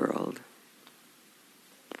in the world.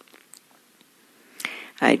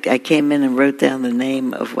 I came in and wrote down the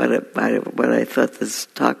name of what I thought this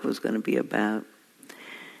talk was going to be about.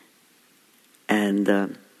 And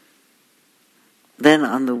then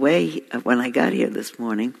on the way, when I got here this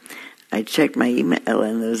morning, I checked my email,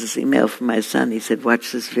 and there was this email from my son. He said,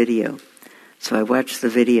 watch this video. So I watched the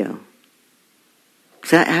video.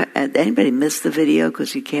 So anybody miss the video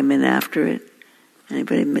because you came in after it?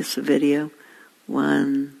 Anybody miss the video?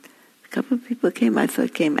 A couple of people came after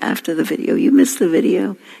the video. You missed the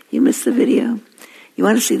video? You missed the video? You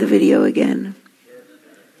want to see the video again?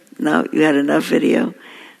 No? You had enough video?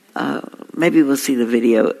 Maybe we'll see the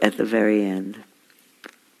video at the very end.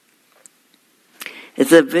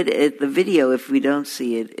 The video, if we don't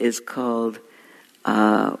see it, is called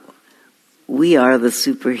We Are the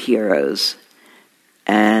Superheroes.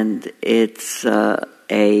 And it's a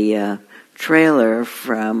trailer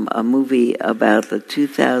from a movie about the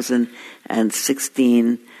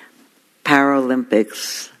 2016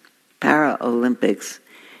 Paralympics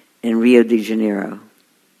in Rio de Janeiro.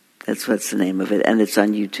 That's what's the name of it, and it's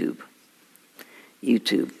on YouTube.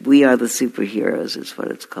 We Are the Superheroes is what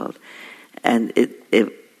it's called. And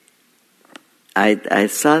I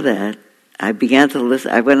saw that. I began to listen.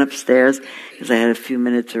 I went upstairs because I had a few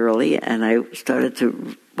minutes early, and I started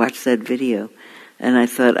to watch that video. And I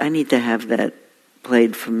thought, I need to have that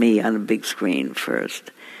played for me on a big screen first,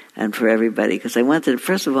 and for everybody, because I wanted.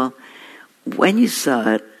 First of all, when you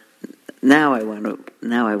saw it, now I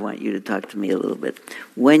want you to talk to me a little bit.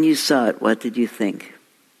 When you saw it, what did you think?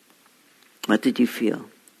 What did you feel?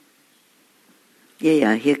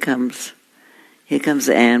 Yeah. Here comes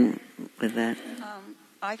Anne with that.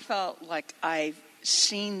 I felt like I've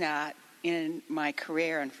seen that in my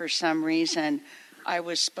career, and for some reason, I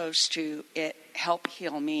was supposed to help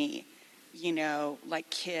heal me.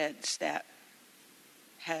 Like kids that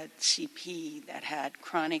had CP, that had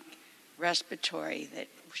chronic respiratory, that,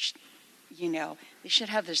 they should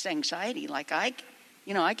have this anxiety. Like I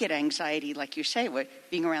get anxiety, like you say, with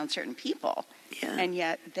being around certain people. Yeah. And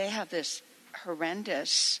yet they have this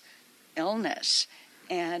horrendous illness,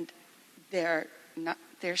 and they're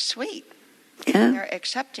sweet. Yeah. They're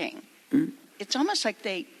accepting. Mm. It's almost like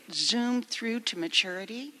they zoom through to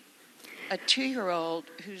maturity. A 2-year-old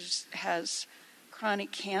who has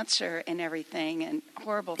chronic cancer and everything and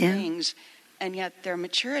horrible things, and yet their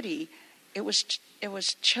maturity, it was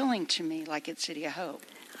chilling to me, like at City of Hope.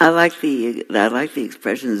 I like the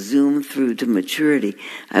expression "zoom through to maturity."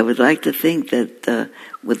 I would like to think that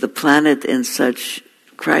with the planet in such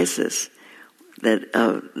crisis, that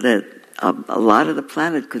a lot of the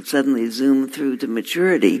planet could suddenly zoom through to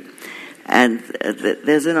maturity. And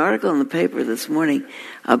there's an article in the paper this morning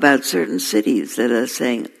about certain cities that are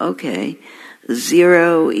saying, okay,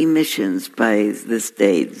 0 emissions by this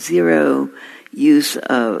date, 0 use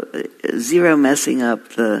of, 0 messing up,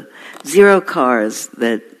 the 0 cars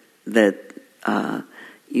that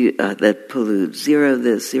pollute, 0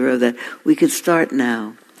 this, 0 that. We could start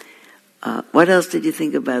now. What else did you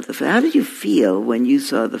think about the film? How did you feel when you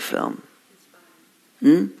saw the film?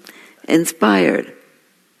 Inspired.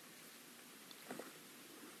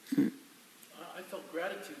 I felt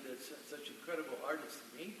gratitude that such incredible artists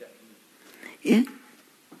made that movie. Yeah.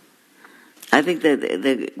 I think that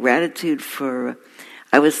the gratitude for...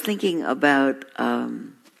 I was thinking about how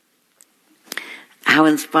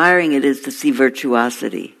inspiring it is to see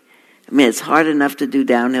virtuosity. I mean, it's hard enough to do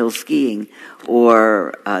downhill skiing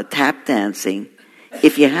or tap dancing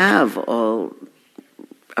if you have a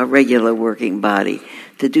regular working body.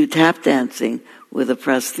 To do tap dancing with a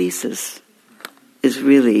prosthesis is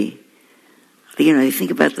really, you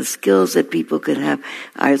think about the skills that people could have.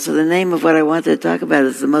 All right, so the name of what I wanted to talk about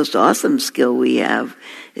is the most awesome skill we have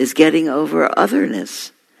is getting over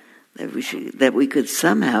otherness. That we could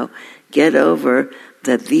somehow get over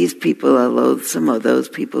that these people are loathsome or those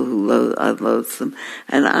people who are loathsome,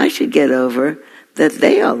 and I should get over that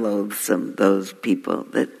they are loathsome, those people,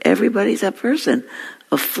 that everybody's a person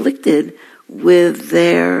afflicted with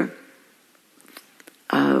their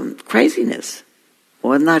craziness.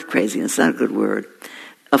 Or not craziness, not a good word.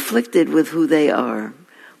 Afflicted with who they are.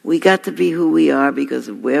 We got to be who we are because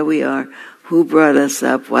of where we are, who brought us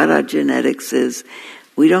up, what our genetics is.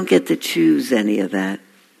 We don't get to choose any of that.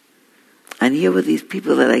 And here were these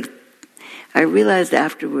people that I realized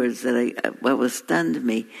afterwards that what was stunned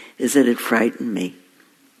me is that it frightened me.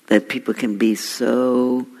 That people can be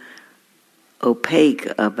so opaque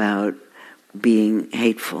about being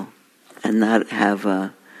hateful and not have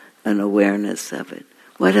an awareness of it.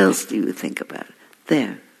 What else do you think about it?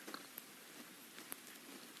 There.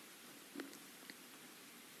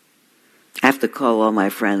 I have to call all my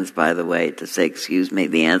friends, by the way, to say, excuse me,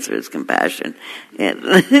 the answer is compassion.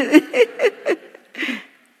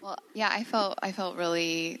 Well, yeah, I felt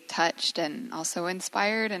really touched and also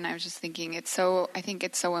inspired, and I was just thinking I think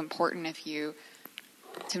it's so important to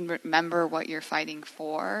remember what you're fighting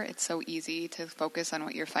for. It's so easy to focus on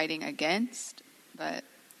what you're fighting against, but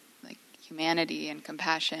like humanity and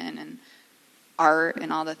compassion and art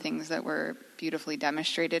and all the things that were beautifully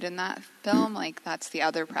demonstrated in that film, like that's the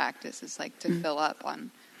other practice, is like to fill up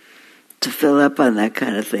on that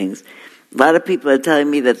kind of things. A lot of people are telling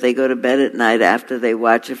me that they go to bed at night after they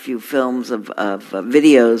watch a few films of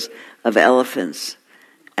videos of elephants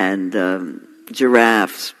and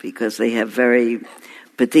giraffes because they have very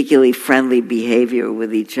particularly friendly behavior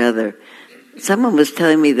with each other. Someone was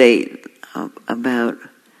telling me this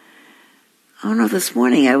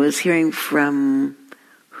morning I was hearing from,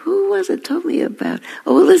 who was it told me about?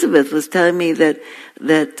 Oh, Elizabeth was telling me that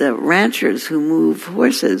ranchers who move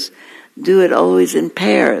horses do it always in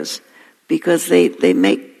pairs because they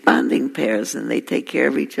make bonding pairs and they take care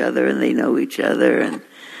of each other and they know each other, and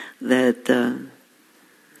that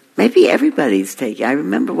maybe everybody's taking. I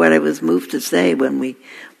remember what I was moved to say when we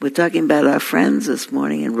were talking about our friends this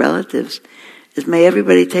morning and relatives, is may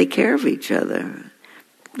everybody take care of each other.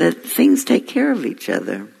 That things take care of each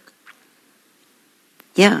other.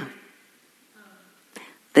 Yeah.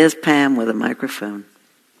 There's Pam with a microphone.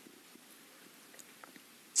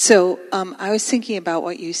 So I was thinking about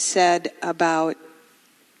what you said about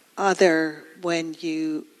other when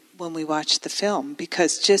we watched the film,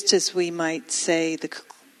 because just as we might say the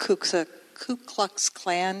Ku Klux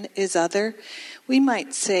Klan is other, we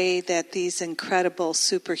might say that these incredible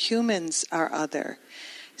superhumans are other.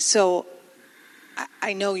 So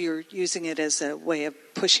I know you're using it as a way of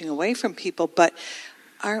pushing away from people, but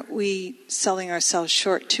aren't we selling ourselves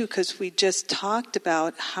short too? Because we just talked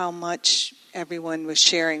about how much everyone was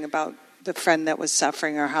sharing about the friend that was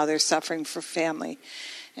suffering or how they're suffering for family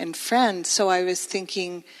and friends. So I was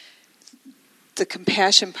thinking the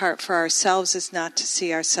compassion part for ourselves is not to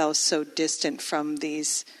see ourselves so distant from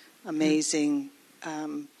these amazing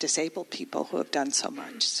disabled people who have done so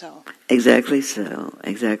much. So exactly so.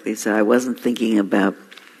 I wasn't thinking about.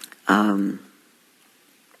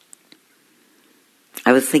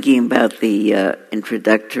 I was thinking about the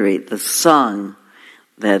introductory, the song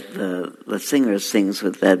that the singer sings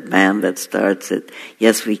with that band that starts at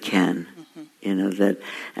 "Yes, We Can." That,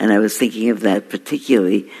 and I was thinking of that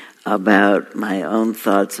particularly about my own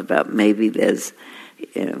thoughts about maybe there's,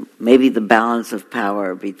 maybe the balance of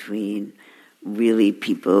power between really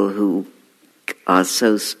people who are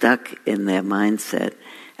so stuck in their mindset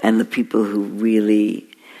and the people who really,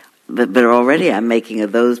 but already I'm making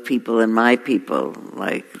of those people and my people,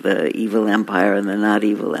 like the evil empire and the not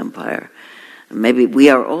evil empire. Maybe we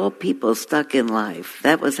are all people stuck in life.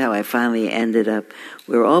 That was how I finally ended up.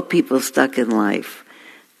 We're all people stuck in life.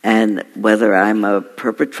 And whether I'm a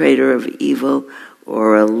perpetrator of evil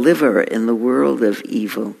or a liver in the world of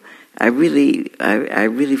evil, I really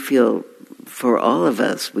feel for all of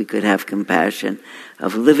us we could have compassion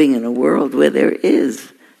of living in a world where there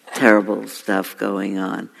is terrible stuff going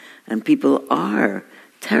on. And people are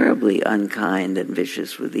terribly unkind and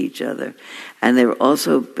vicious with each other. And they're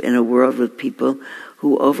also in a world with people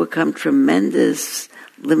who overcome tremendous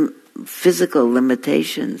physical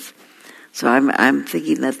limitations. So I'm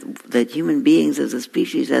thinking that human beings as a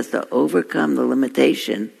species has to overcome the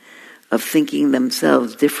limitation of thinking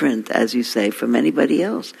themselves different, as you say, from anybody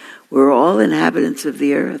else. We're all inhabitants of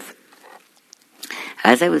the earth.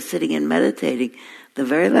 As I was sitting and meditating, the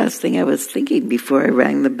very last thing I was thinking before I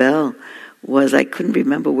rang the bell was, I couldn't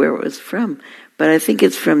remember where it was from, but I think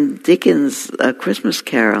it's from Dickens' A Christmas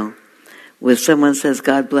Carol, where someone says,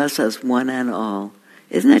 "God bless us, one and all."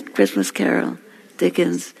 Isn't that Christmas Carol,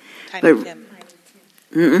 Dickens? Tiny Tim.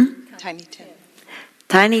 Tiny Tim.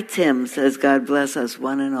 Tiny Tim says, "God bless us,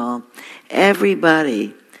 one and all."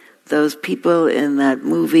 Everybody, those people in that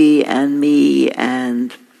movie and me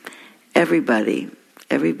and everybody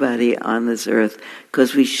on this earth,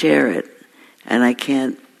 because we share it. And I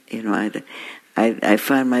can't, I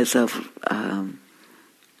find myself,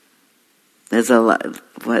 there's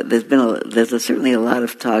certainly a lot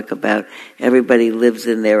of talk about everybody lives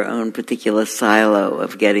in their own particular silo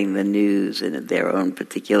of getting the news and their own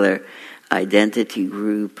particular identity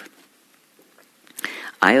group.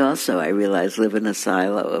 I realize, live in a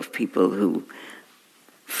silo of people who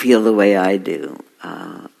feel the way I do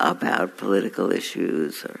about political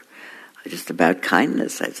issues or just about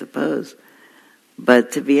kindness, I suppose.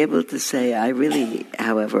 But to be able to say, I really,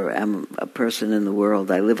 however, am a person in the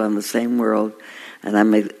world. I live on the same world, and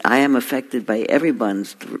I am affected by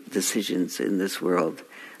everyone's decisions in this world,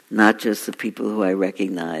 not just the people who I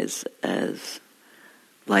recognize as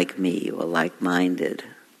like me or like-minded.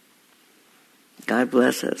 God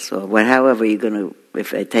bless us. Or however you're going to,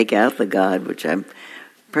 if I take out the God, which I'm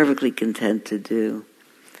perfectly content to do,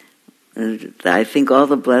 I think all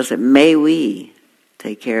the blessed, may we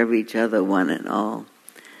take care of each other, one and all,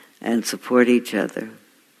 and support each other.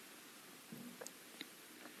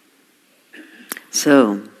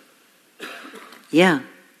 So, yeah.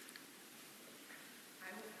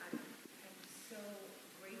 I'm so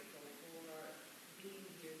grateful for being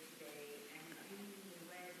here today and being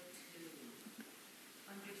led to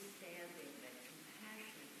understanding that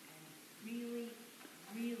compassion and really,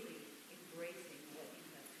 really embracing what you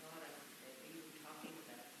have taught us, that you were talking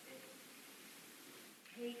about today,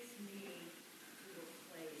 takes me to a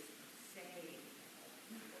place of saying that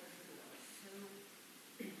people who are so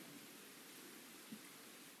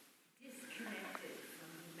disconnected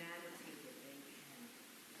from humanity that they can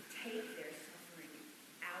take their suffering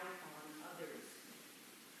out on others.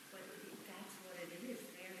 But that's what it is.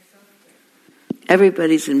 They're suffering.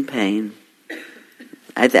 Everybody's in pain.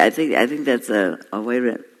 I think that's a way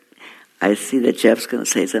to. I see that Jeff's going to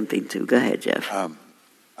say something too. Go ahead, Jeff.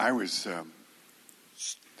 I was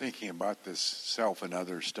thinking about this self and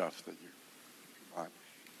other stuff that you're on,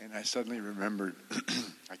 and I suddenly remembered.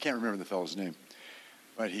 I can't remember the fellow's name,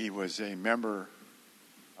 but he was a member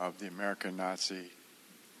of the American Nazi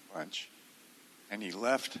bunch, and he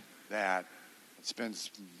left that and spends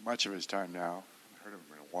much of his time now. I haven't heard of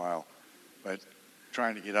him in a while, but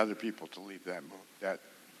trying to get other people to leave that.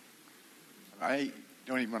 I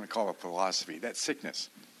don't even want to call it philosophy. That's sickness.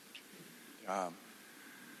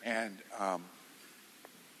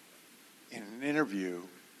 In an interview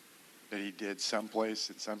that he did someplace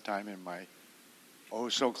at some time in my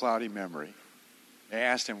so cloudy memory. They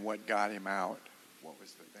asked him what got him out, what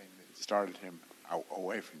was the thing that started him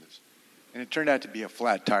away from this. And it turned out to be a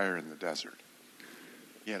flat tire in the desert.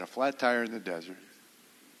 He had a flat tire in the desert.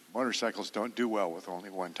 Motorcycles don't do well with only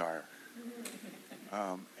one tire.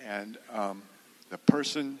 The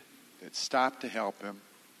person that stopped to help him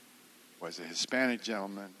was a Hispanic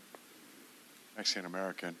gentleman,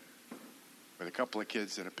 Mexican-American, with a couple of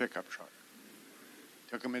kids in a pickup truck.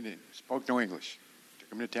 Took him in, spoke no English.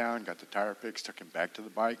 Took him to town, got the tire fixed, took him back to the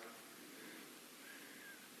bike.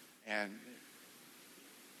 And,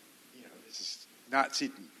 this is not,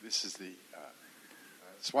 this is the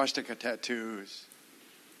swastika tattoos,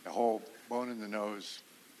 the whole bone in the nose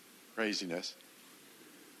craziness.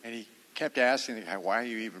 And he kept asking the guy, why are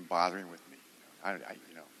you even bothering with me?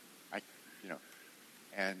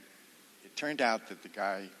 And it turned out that the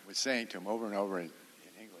guy was saying to him over and over in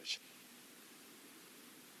English,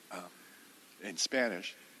 in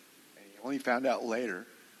Spanish, and he only found out later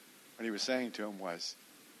what he was saying to him was,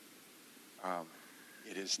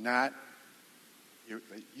 it is not, you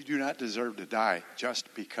do not deserve to die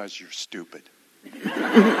just because you're stupid.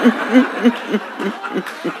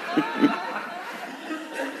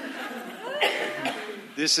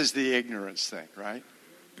 This is the ignorance thing, right?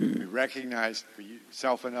 We recognize for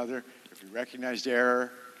yourself and other, if we recognize the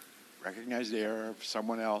error of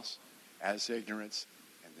someone else as ignorance,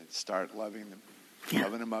 and then start loving them,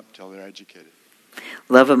 loving them up till they're educated.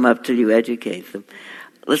 Love them up till you educate them.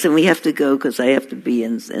 Listen, we have to go because I have to be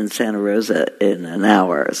in Santa Rosa in an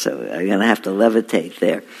hour, so I'm going to have to levitate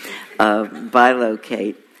there,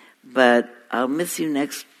 bilocate. But I'll miss you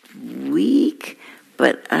next week,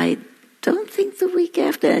 but I don't think the week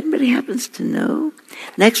after. Anybody happens to know?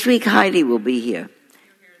 Next week, Heidi will be here.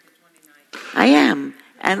 I am,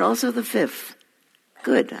 and also the 5th.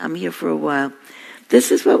 Good, I'm here for a while.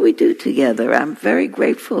 This is what we do together. I'm very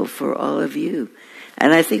grateful for all of you.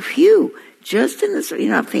 And I think, just in this,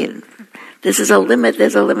 I'm thinking, this is a limit,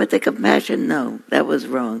 there's a limit to compassion. No, that was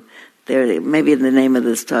wrong. Maybe in the name of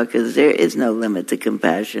this talk is there is no limit to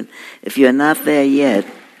compassion. If you're not there yet,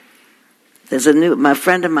 my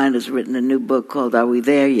friend of mine has written a new book called Are We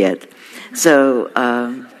There Yet? So,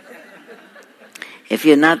 if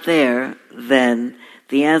you're not there, then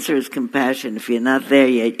the answer is compassion. If you're not there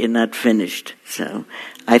yet, you're not finished. So,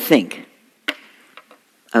 I think.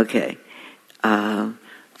 Okay. All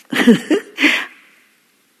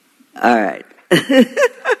right.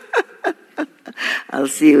 I'll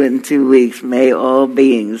see you in 2 weeks. May all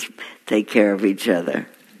beings take care of each other.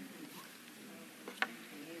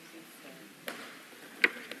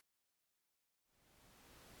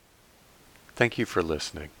 Thank you for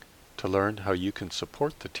listening. To learn how you can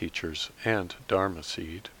support the teachers and Dharma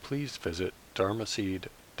Seed, please visit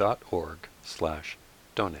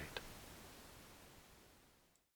dharmaseed.org/donate.